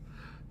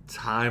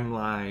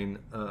timeline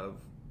of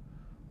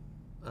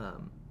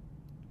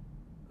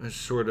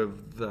sort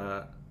of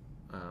the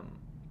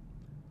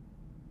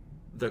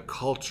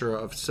culture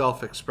of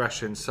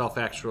self-expression,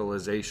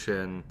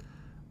 self-actualization,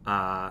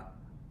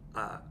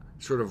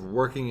 sort of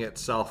working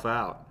itself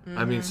out. Mm-hmm.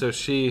 I mean, so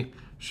she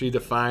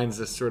defines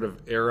this sort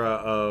of era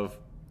of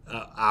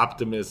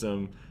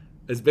optimism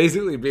as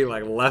basically being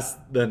like less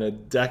than a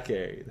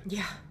decade.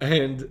 Yeah.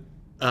 And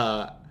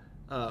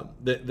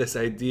this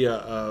idea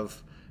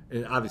of,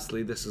 and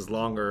obviously this is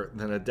longer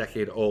than a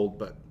decade old,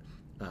 but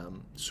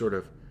sort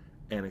of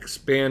an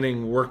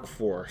expanding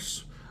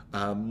workforce,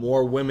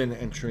 more women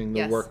entering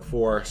the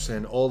workforce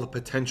and all the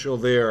potential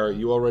there.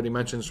 You already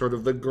mentioned sort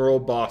of the girl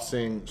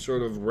bossing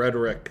sort of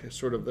rhetoric,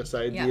 sort of this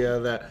idea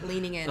that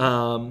leaning in.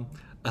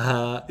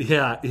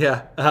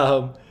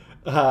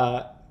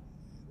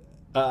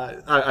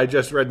 I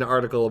just read an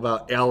article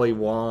about Ali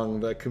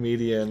Wong, the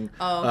comedian.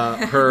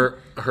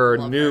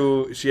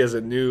 She has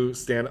a new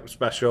stand-up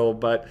special,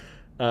 but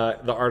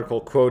the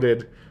article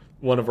quoted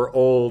one of her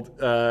old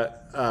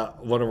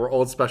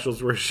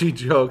specials where she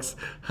jokes,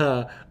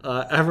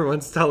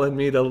 everyone's telling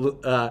me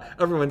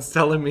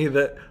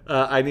that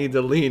I need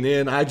to lean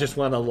in. I just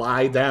want to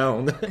lie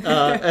down.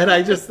 And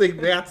I just think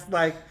that's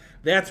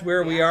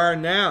where we are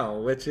now,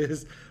 which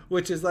is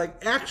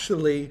like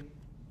actually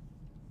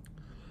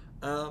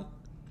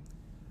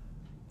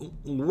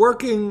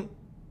working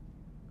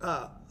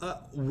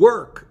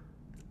work,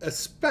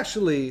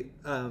 especially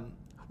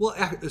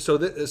so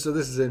this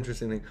is an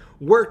interesting thing.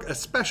 Work,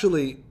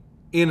 especially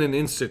in an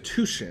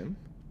institution,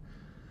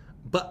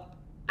 but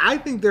I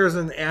think there's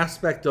an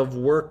aspect of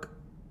work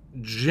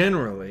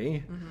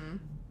generally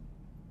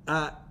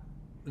that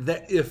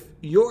if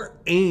your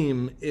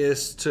aim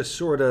is to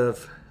sort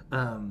of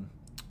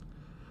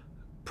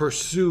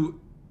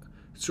pursue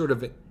sort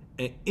of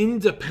an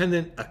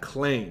independent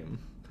acclaim,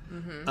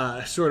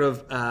 sort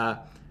of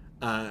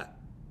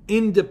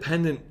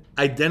independent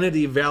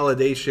identity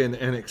validation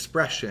and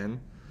expression,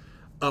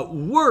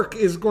 work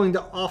is going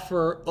to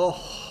offer a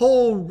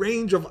whole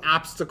range of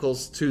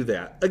obstacles to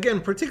that. Again,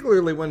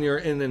 particularly when you're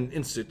in an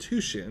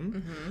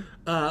institution.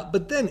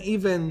 But then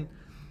even,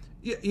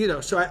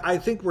 so I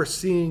think we're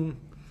seeing,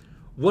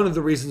 one of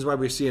the reasons why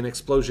we see an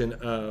explosion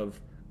of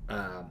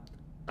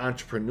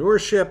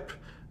entrepreneurship,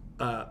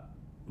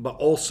 but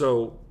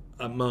also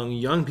among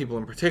young people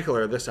in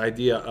particular, this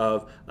idea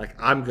of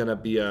like, I'm going to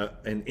be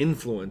an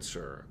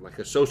influencer, like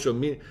a social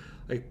media,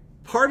 like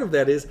part of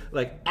that is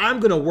like, I'm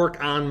going to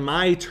work on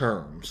my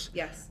terms.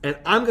 Yes. And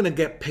I'm going to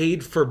get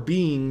paid for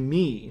being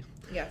me.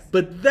 Yes.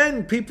 But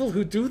then people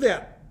who do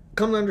that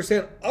come to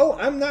understand,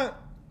 I'm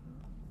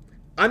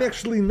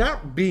actually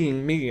not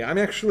being me. I'm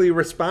actually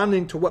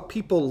responding to what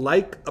people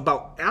like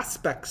about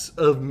aspects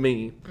of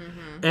me.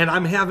 And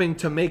I'm having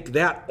to make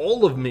that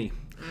all of me.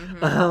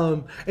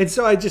 And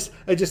so I just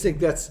think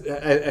that's,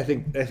 I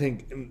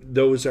think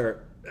those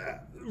are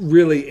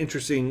really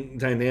interesting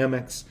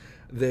dynamics.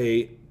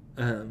 They,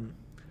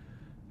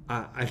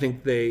 I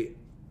think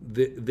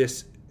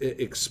this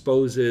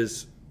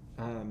exposes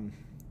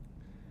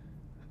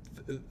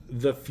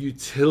the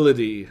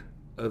futility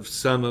of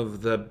some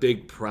of the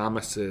big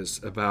promises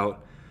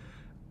about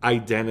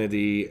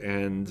identity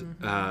and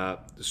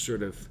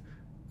sort of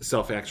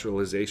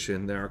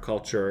self-actualization that our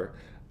culture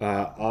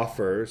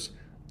offers.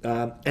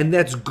 And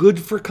that's good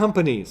for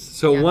companies.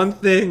 So one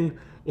thing,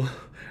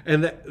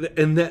 and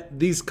that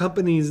these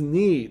companies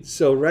need.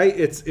 So right,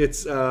 it's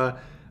the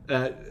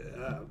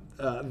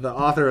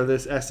author of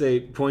this essay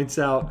points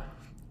out,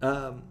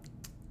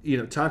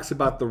 talks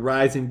about the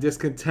rising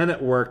discontent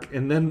at work,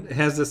 and then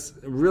has this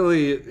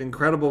really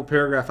incredible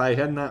paragraph. I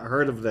had not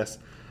heard of this.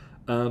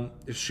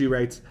 She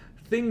writes,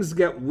 "Things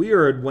get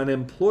weird when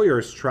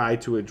employers try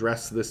to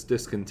address this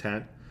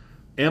discontent.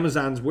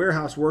 Amazon's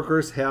warehouse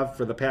workers have,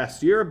 for the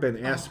past year,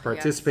 been asked to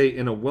participate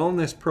in a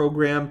wellness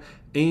program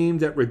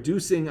aimed at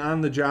reducing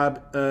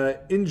on-the-job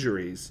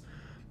injuries.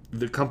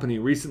 The company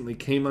recently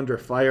came under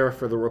fire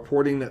for the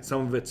reporting that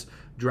some of its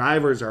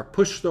drivers are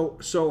pushed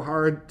so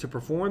hard to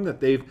perform that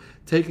they've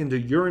taken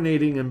to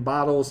urinating in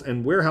bottles,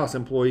 and warehouse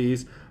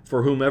employees,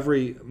 for whom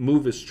every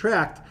move is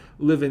tracked,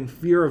 live in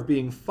fear of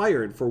being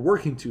fired for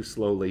working too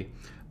slowly.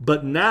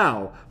 But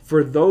now,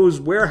 for those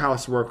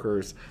warehouse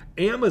workers,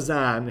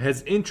 Amazon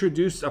has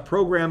introduced a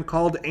program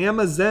called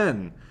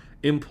Amazon.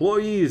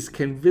 Employees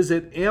can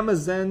visit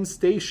Amazon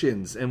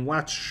stations and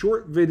watch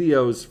short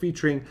videos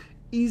featuring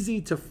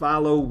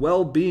easy-to-follow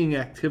well-being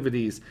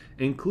activities,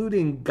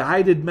 including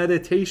guided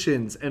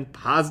meditations and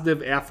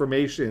positive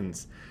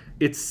affirmations.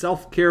 It's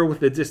self-care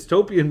with a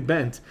dystopian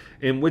bent,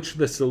 in which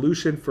the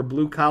solution for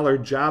blue-collar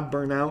job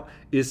burnout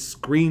is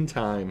screen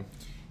time.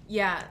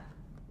 Yeah.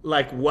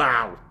 Like,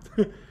 wow.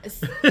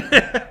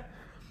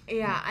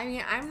 Yeah, I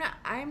mean,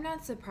 I'm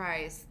not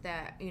surprised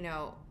that, you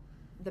know,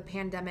 the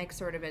pandemic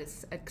sort of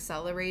has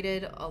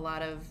accelerated a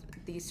lot of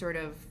these sort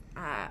of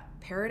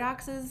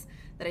paradoxes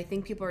that I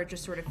think people are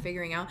just sort of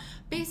figuring out.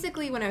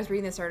 Basically, when I was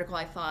reading this article,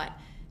 I thought,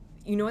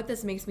 you know what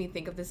this makes me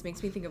think of? This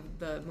makes me think of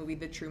the movie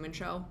The Truman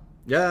Show.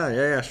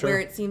 Yeah, sure. Where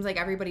it seems like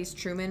everybody's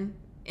Truman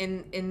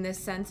in this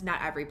sense.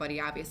 Not everybody,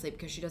 obviously,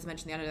 because she does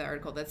mention at the end of the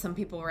article that some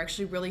people are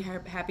actually really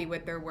happy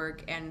with their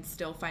work and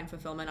still find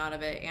fulfillment out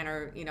of it and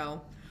are, you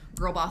know,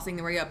 girl bossing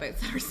their way up, et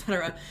cetera, et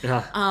cetera.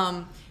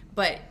 Yeah.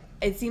 But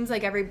it seems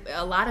like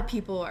a lot of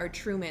people are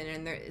Truman,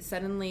 and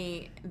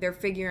they're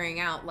figuring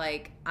out,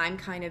 like, I'm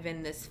kind of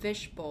in this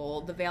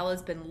fishbowl. The veil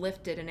has been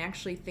lifted, and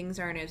actually things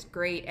aren't as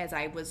great as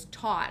I was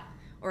taught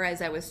or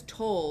as I was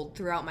told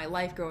throughout my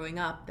life growing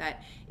up,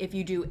 that if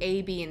you do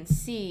A, B, and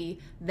C,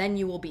 then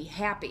you will be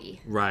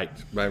happy. Right.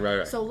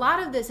 So a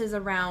lot of this is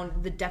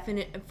around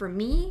the for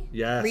me,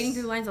 yes, reading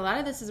through the lines, a lot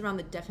of this is around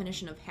the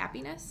definition of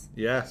happiness.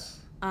 Yes.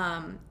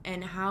 And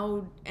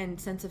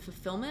sense of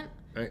fulfillment.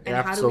 And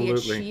Absolutely. how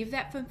do we achieve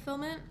that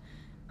fulfillment?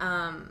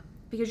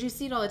 Because you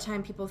see it all the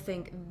time. People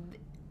think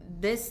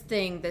this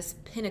thing, this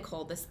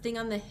pinnacle, this thing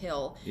on the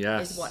hill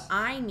is what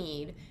I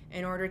need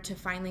in order to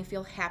finally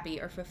feel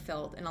happy or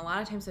fulfilled. And a lot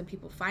of times when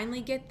people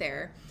finally get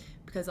there,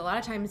 because a lot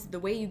of times the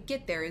way you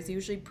get there is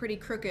usually pretty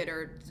crooked,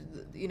 or,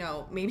 you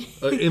know, maybe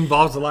it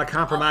involves a lot of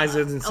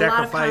compromises and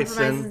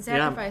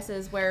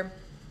sacrifices where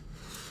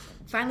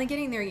finally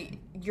getting there,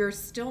 you're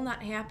still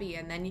not happy,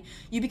 and then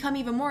you become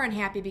even more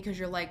unhappy because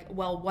you're like,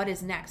 well, what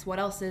is next? What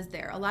else is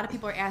there? A lot of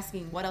people are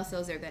asking, what else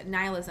is there? That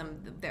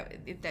nihilism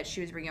that she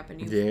was bringing up, and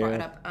you brought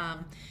it up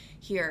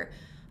here.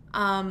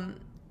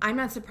 I'm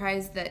not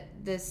surprised that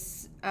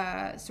this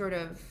sort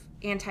of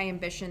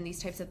anti-ambition,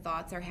 these types of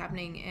thoughts are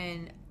happening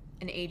in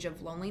an age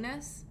of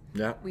loneliness.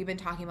 Yeah. We've been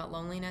talking about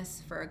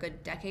loneliness for a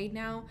good decade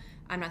now.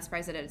 I'm not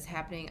surprised that it's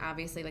happening,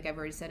 obviously, like I've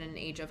already said, in an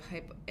age of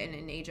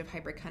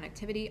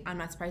hyperconnectivity. I'm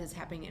not surprised it's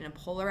happening in a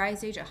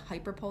polarized age, a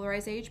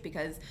hyperpolarized age,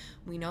 because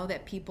we know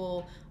that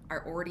people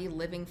are already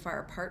living far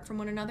apart from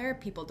one another.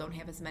 People don't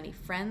have as many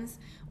friends,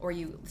 or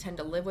you tend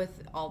to live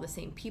with all the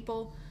same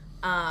people.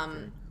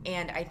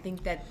 And I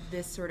think that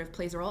this sort of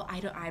plays a role.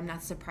 I'm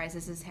not surprised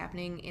this is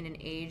happening in an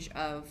age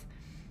of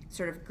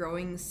sort of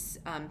growing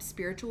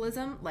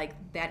spiritualism, like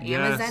that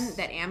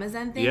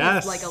Amazon thing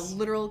is like a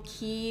literal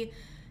key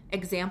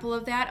example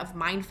of that, of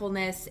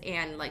mindfulness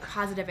and like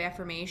positive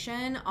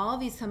affirmation. All of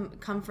these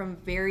come from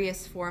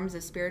various forms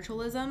of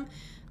spiritualism,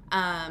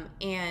 and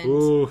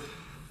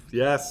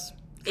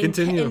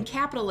continue. In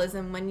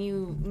capitalism, when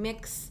you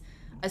mix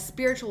a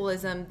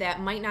spiritualism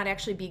that might not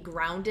actually be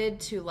grounded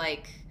to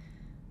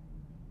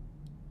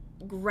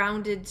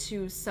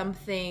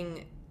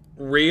something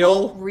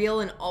real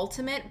and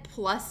ultimate,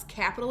 plus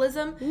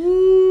capitalism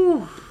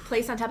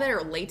placed on top of that,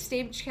 or late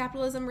stage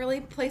capitalism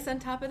really placed on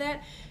top of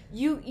that,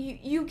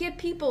 you get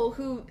people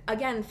who,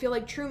 again, feel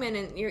like Truman,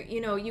 and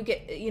you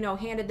get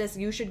handed this,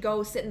 you should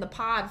go sit in the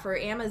pod for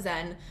an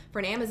Amazon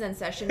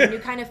session, and you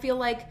kind of feel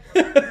like,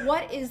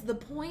 what is the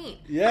point?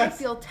 I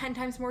feel 10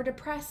 times more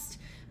depressed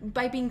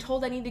by being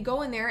told I need to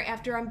go in there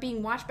after I'm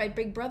being watched by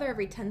Big Brother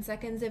every 10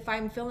 seconds if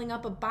I'm filling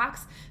up a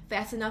box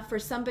fast enough for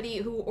somebody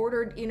who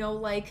ordered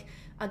a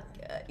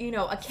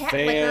cat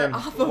licker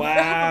off of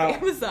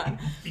Amazon.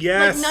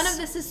 Yes. Like, none of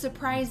this is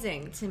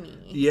surprising to me.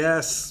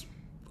 Yes.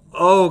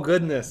 Oh,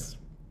 goodness.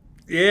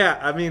 Yeah,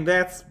 I mean,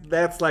 that's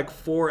like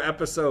 4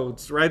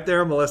 episodes right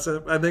there,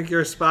 Melissa. I think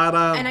you're spot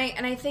on.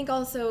 And I think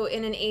also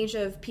in an age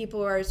of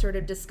people are sort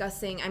of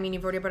discussing, I mean,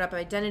 you've already brought up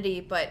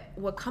identity, but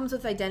what comes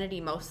with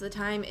identity most of the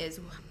time is,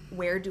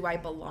 where do I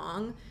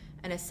belong,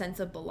 and a sense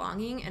of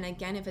belonging. And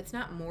again, if it's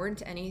not moored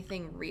to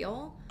anything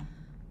real,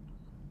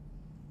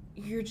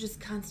 you're just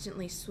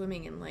constantly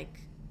swimming in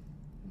like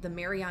the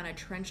Mariana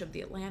Trench of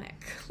the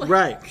Atlantic.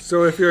 Right.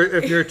 So if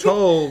you're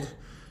told,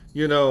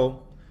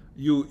 you'll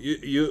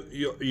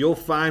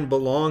find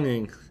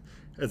belonging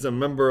as a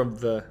member of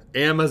the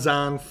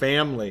Amazon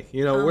family.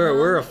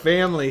 We're a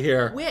family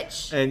here.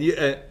 Which and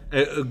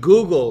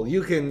Google,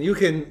 you can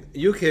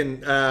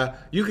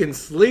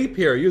sleep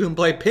here. You can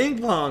play ping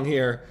pong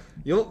here.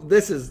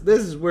 This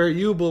is where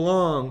you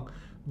belong.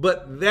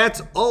 But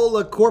that's all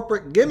a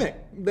corporate gimmick.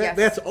 Yes.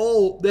 That's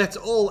all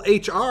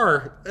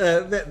HR.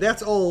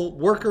 That's all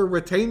worker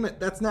retainment.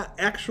 That's not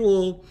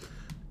actual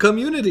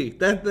community.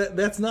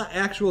 That's not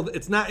actual.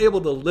 It's not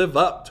able to live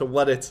up to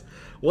what it's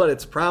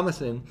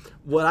promising.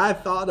 What I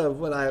thought of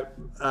when I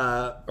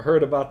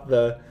heard about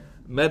the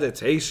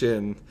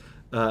meditation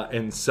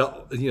and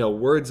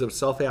words of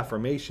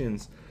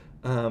self-affirmations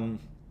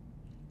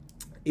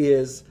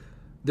is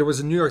there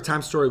was a New York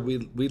Times story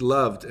we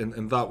loved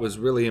and thought was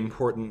really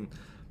important.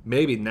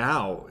 Maybe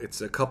now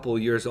it's a couple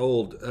years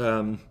old.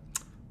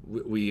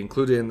 We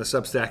included in the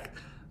Substack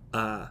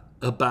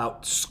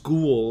about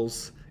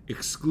schools,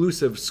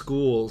 exclusive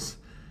schools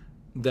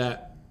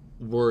that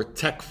were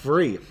tech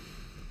free.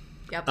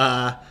 Yep.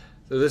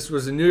 So this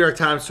was a New York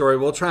Times story.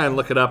 We'll try and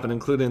look it up and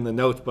include it in the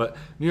notes. But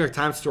New York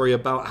Times story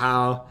about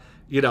how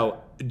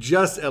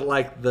just at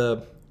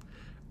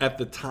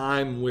the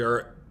time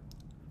where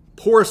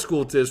poor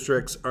school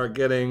districts are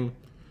getting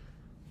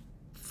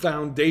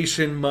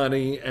foundation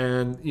money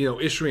and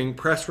issuing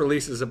press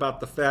releases about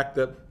the fact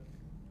that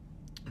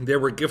they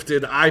were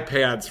gifted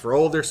iPads for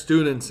all their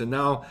students, and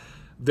now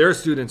their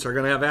students are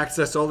going to have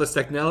access to all this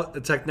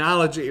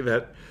technology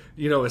that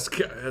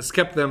has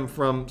kept them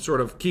from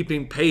sort of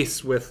keeping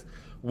pace with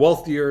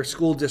wealthier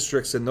school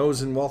districts and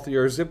those in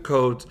wealthier zip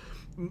codes.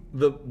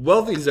 The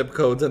wealthy zip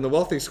codes and the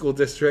wealthy school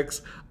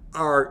districts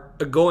are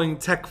going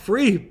tech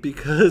free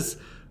because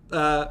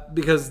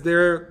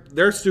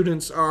their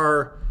students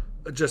are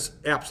just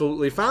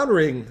absolutely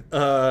foundering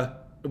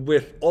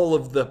with all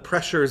of the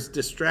pressures,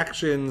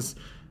 distractions,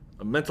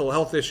 mental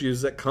health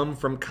issues that come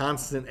from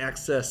constant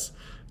access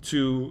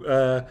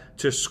to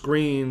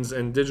screens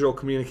and digital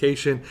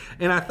communication.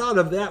 And I thought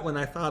of that when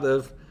I thought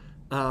of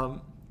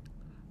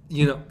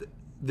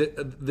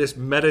this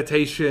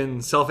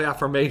meditation,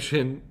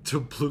 self-affirmation to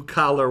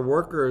blue-collar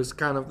workers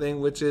kind of thing,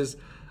 which is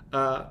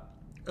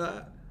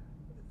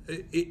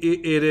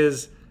it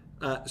is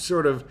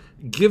sort of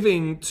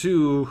giving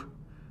to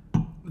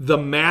the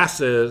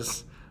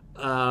masses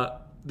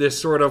this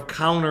sort of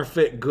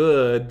counterfeit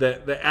good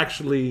that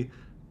actually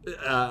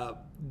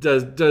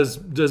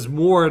does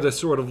more to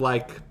sort of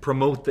like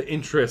promote the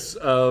interests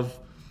of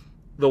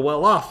the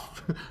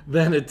well-off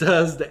than it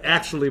does to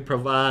actually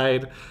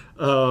provide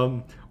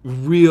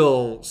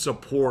real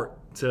support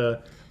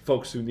to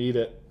folks who need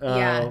it.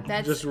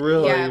 That's just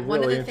really,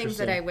 one really of the things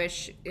that I interesting.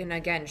 wish. And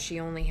again, she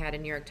only had a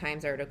New York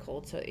Times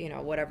article to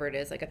whatever it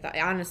is. Like I thought,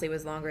 honestly, it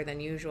was longer than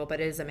usual, but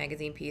it is a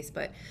magazine piece.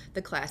 But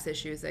the class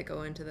issues that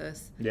go into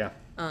this,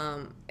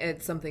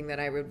 it's something that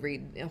I would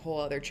read a whole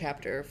other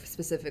chapter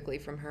specifically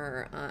from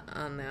her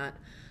on that.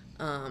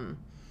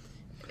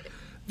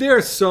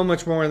 There's so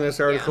much more in this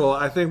article.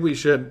 I think we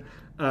should,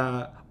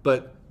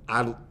 but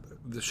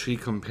she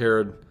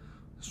compared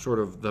sort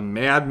of the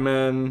Mad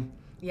Men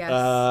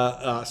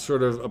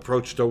sort of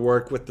approach to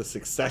work with the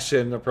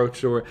Succession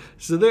approach to work.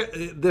 So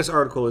this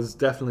article is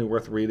definitely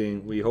worth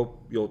reading. We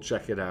hope you'll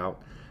check it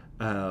out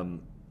and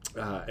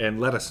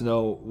let us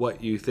know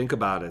what you think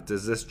about it.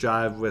 Does this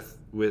jive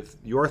with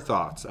your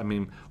thoughts? I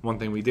mean, one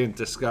thing we didn't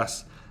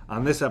discuss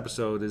on this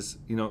episode is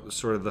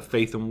sort of the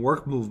faith and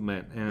work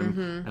movement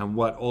and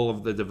what all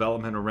of the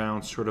development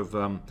around sort of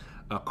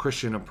a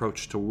Christian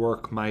approach to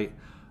work might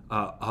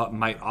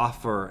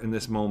offer in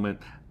this moment.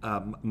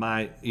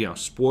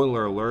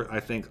 Spoiler alert, I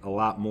think a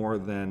lot more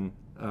than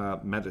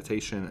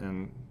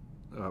meditation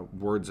and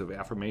words of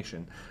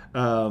affirmation.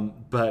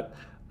 But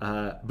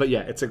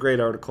yeah, it's a great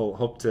article.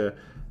 Hope to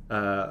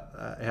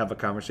have a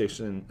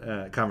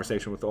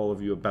conversation with all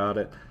of you about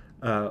it.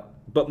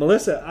 But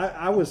Melissa,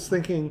 I was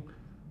thinking,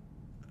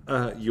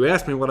 you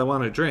asked me what I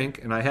want to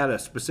drink, and I had a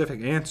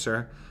specific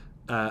answer,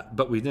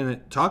 but we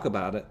didn't talk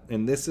about it.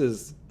 And this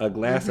is a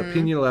glass of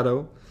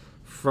Pignoletto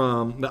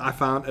that I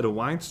found at a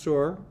wine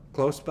store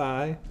close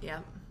by.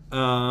 Yep.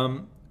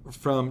 From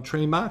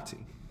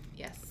Tremonti.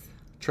 Yes.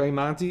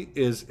 Tremonti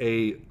is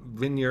a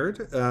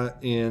vineyard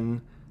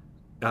in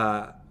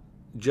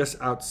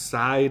just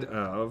outside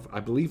of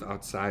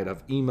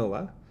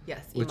Imola.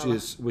 Yes. Which Imola.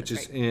 is That's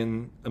right.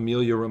 in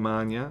Emilia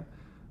Romagna.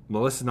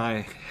 Melissa and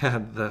I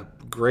had the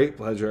great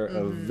pleasure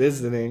of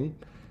visiting,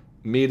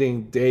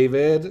 meeting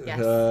David, Yes.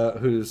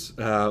 who's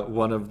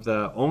one of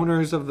the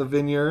owners of the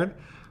vineyard.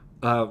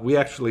 We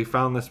actually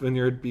found this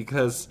vineyard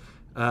because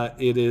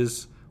it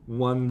is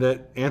one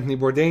that Anthony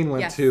Bourdain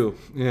went to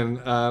in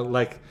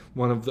like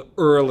one of the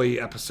early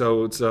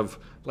episodes of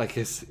like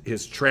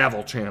his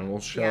Travel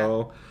Channel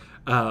show.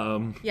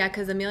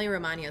 Because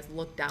Emilia-Romagna is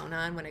looked down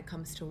on when it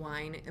comes to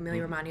wine.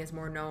 Emilia-Romagna is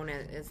more known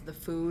as the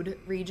food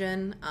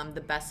region,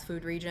 the best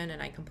food region,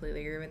 and I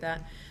completely agree with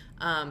that.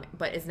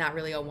 But it's not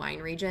really a wine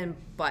region.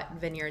 But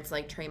vineyards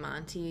like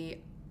Tremonti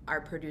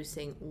are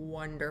producing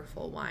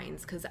wonderful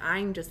wines, because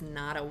I'm just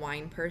not a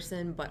wine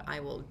person, but I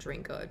will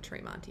drink a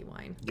Tremonti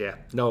wine. Yeah,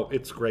 no,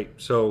 it's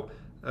great. So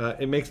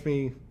it makes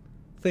me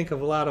think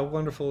of a lot of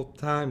wonderful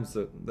times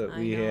that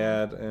we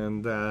had,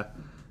 and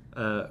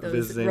Those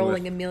visiting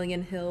rolling with, a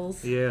million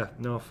hills. yeah,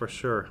 no, for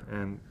sure,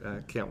 and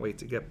can't wait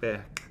to get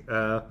back.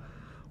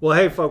 Well,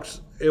 hey,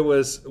 folks, it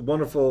was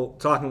wonderful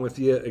talking with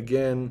you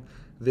again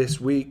this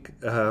week.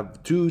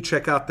 Do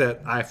check out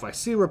that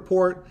IFIC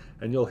report,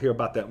 and you'll hear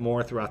about that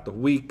more throughout the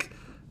week.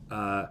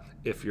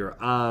 If you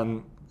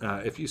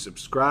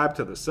subscribe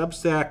to the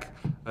Substack,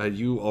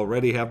 you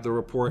already have the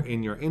report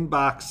in your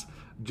inbox,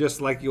 just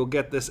like you'll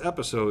get this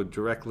episode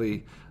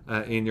directly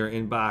in your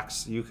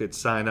inbox. You could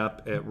sign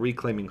up at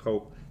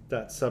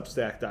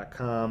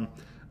reclaiminghope.substack.com.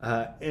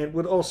 And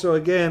would also,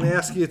 again,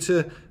 ask you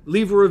to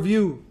leave a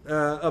review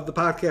of the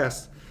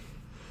podcast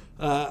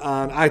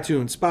on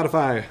iTunes,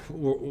 Spotify,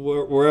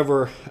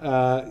 wherever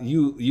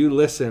you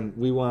listen.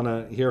 We want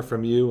to hear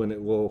from you, and it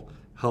will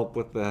help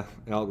with the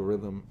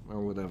algorithm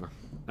or whatever.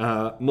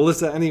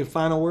 Melissa, any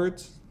final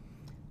words?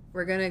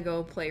 We're going to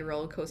go play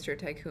Roller Coaster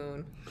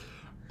Tycoon.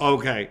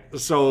 Okay,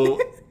 so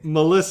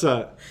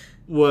Melissa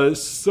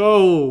was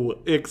so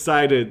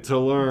excited to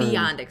learn.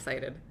 Beyond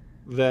excited.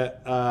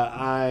 That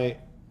I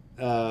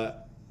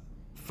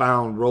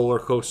found Roller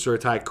Coaster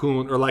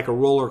Tycoon, or like a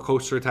Roller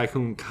Coaster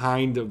Tycoon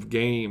kind of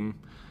game.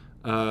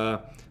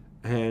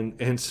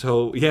 And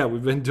so, yeah,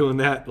 we've been doing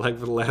that like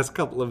for the last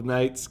couple of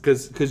nights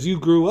because you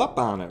grew up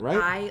on it, right?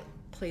 I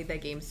played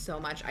that game so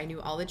much. I knew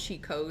all the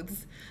cheat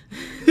codes.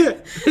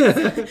 So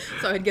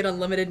I'd get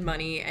unlimited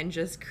money and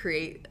just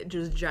create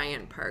just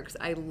giant parks.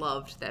 I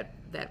loved that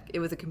it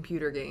was a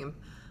computer game.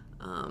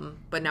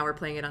 But now we're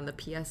playing it on the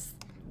PS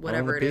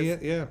whatever it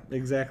is. Yeah,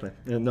 exactly.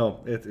 And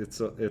no,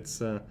 it's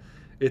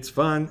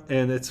fun,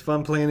 and it's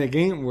fun playing a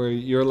game where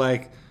you're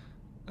like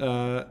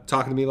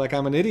talking to me like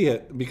I'm an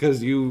idiot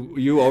because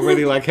you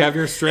already like have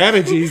your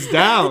strategies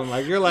down.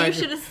 Like you're like,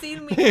 you should have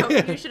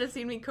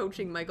seen me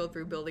coaching Michael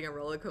through building a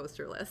roller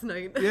coaster last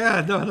night.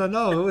 Yeah,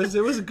 no.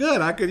 It was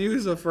good. I could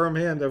use a firm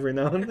hand every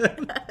now and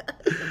then.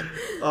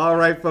 All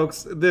right,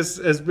 folks. This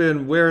has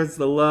been Where Is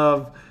the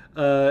Love?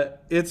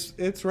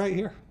 It's right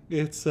here.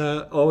 It's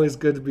always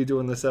good to be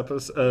doing this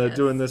episode,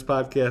 doing this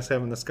podcast,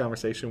 having this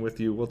conversation with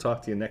you. We'll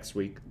talk to you next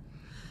week.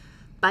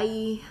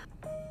 Bye.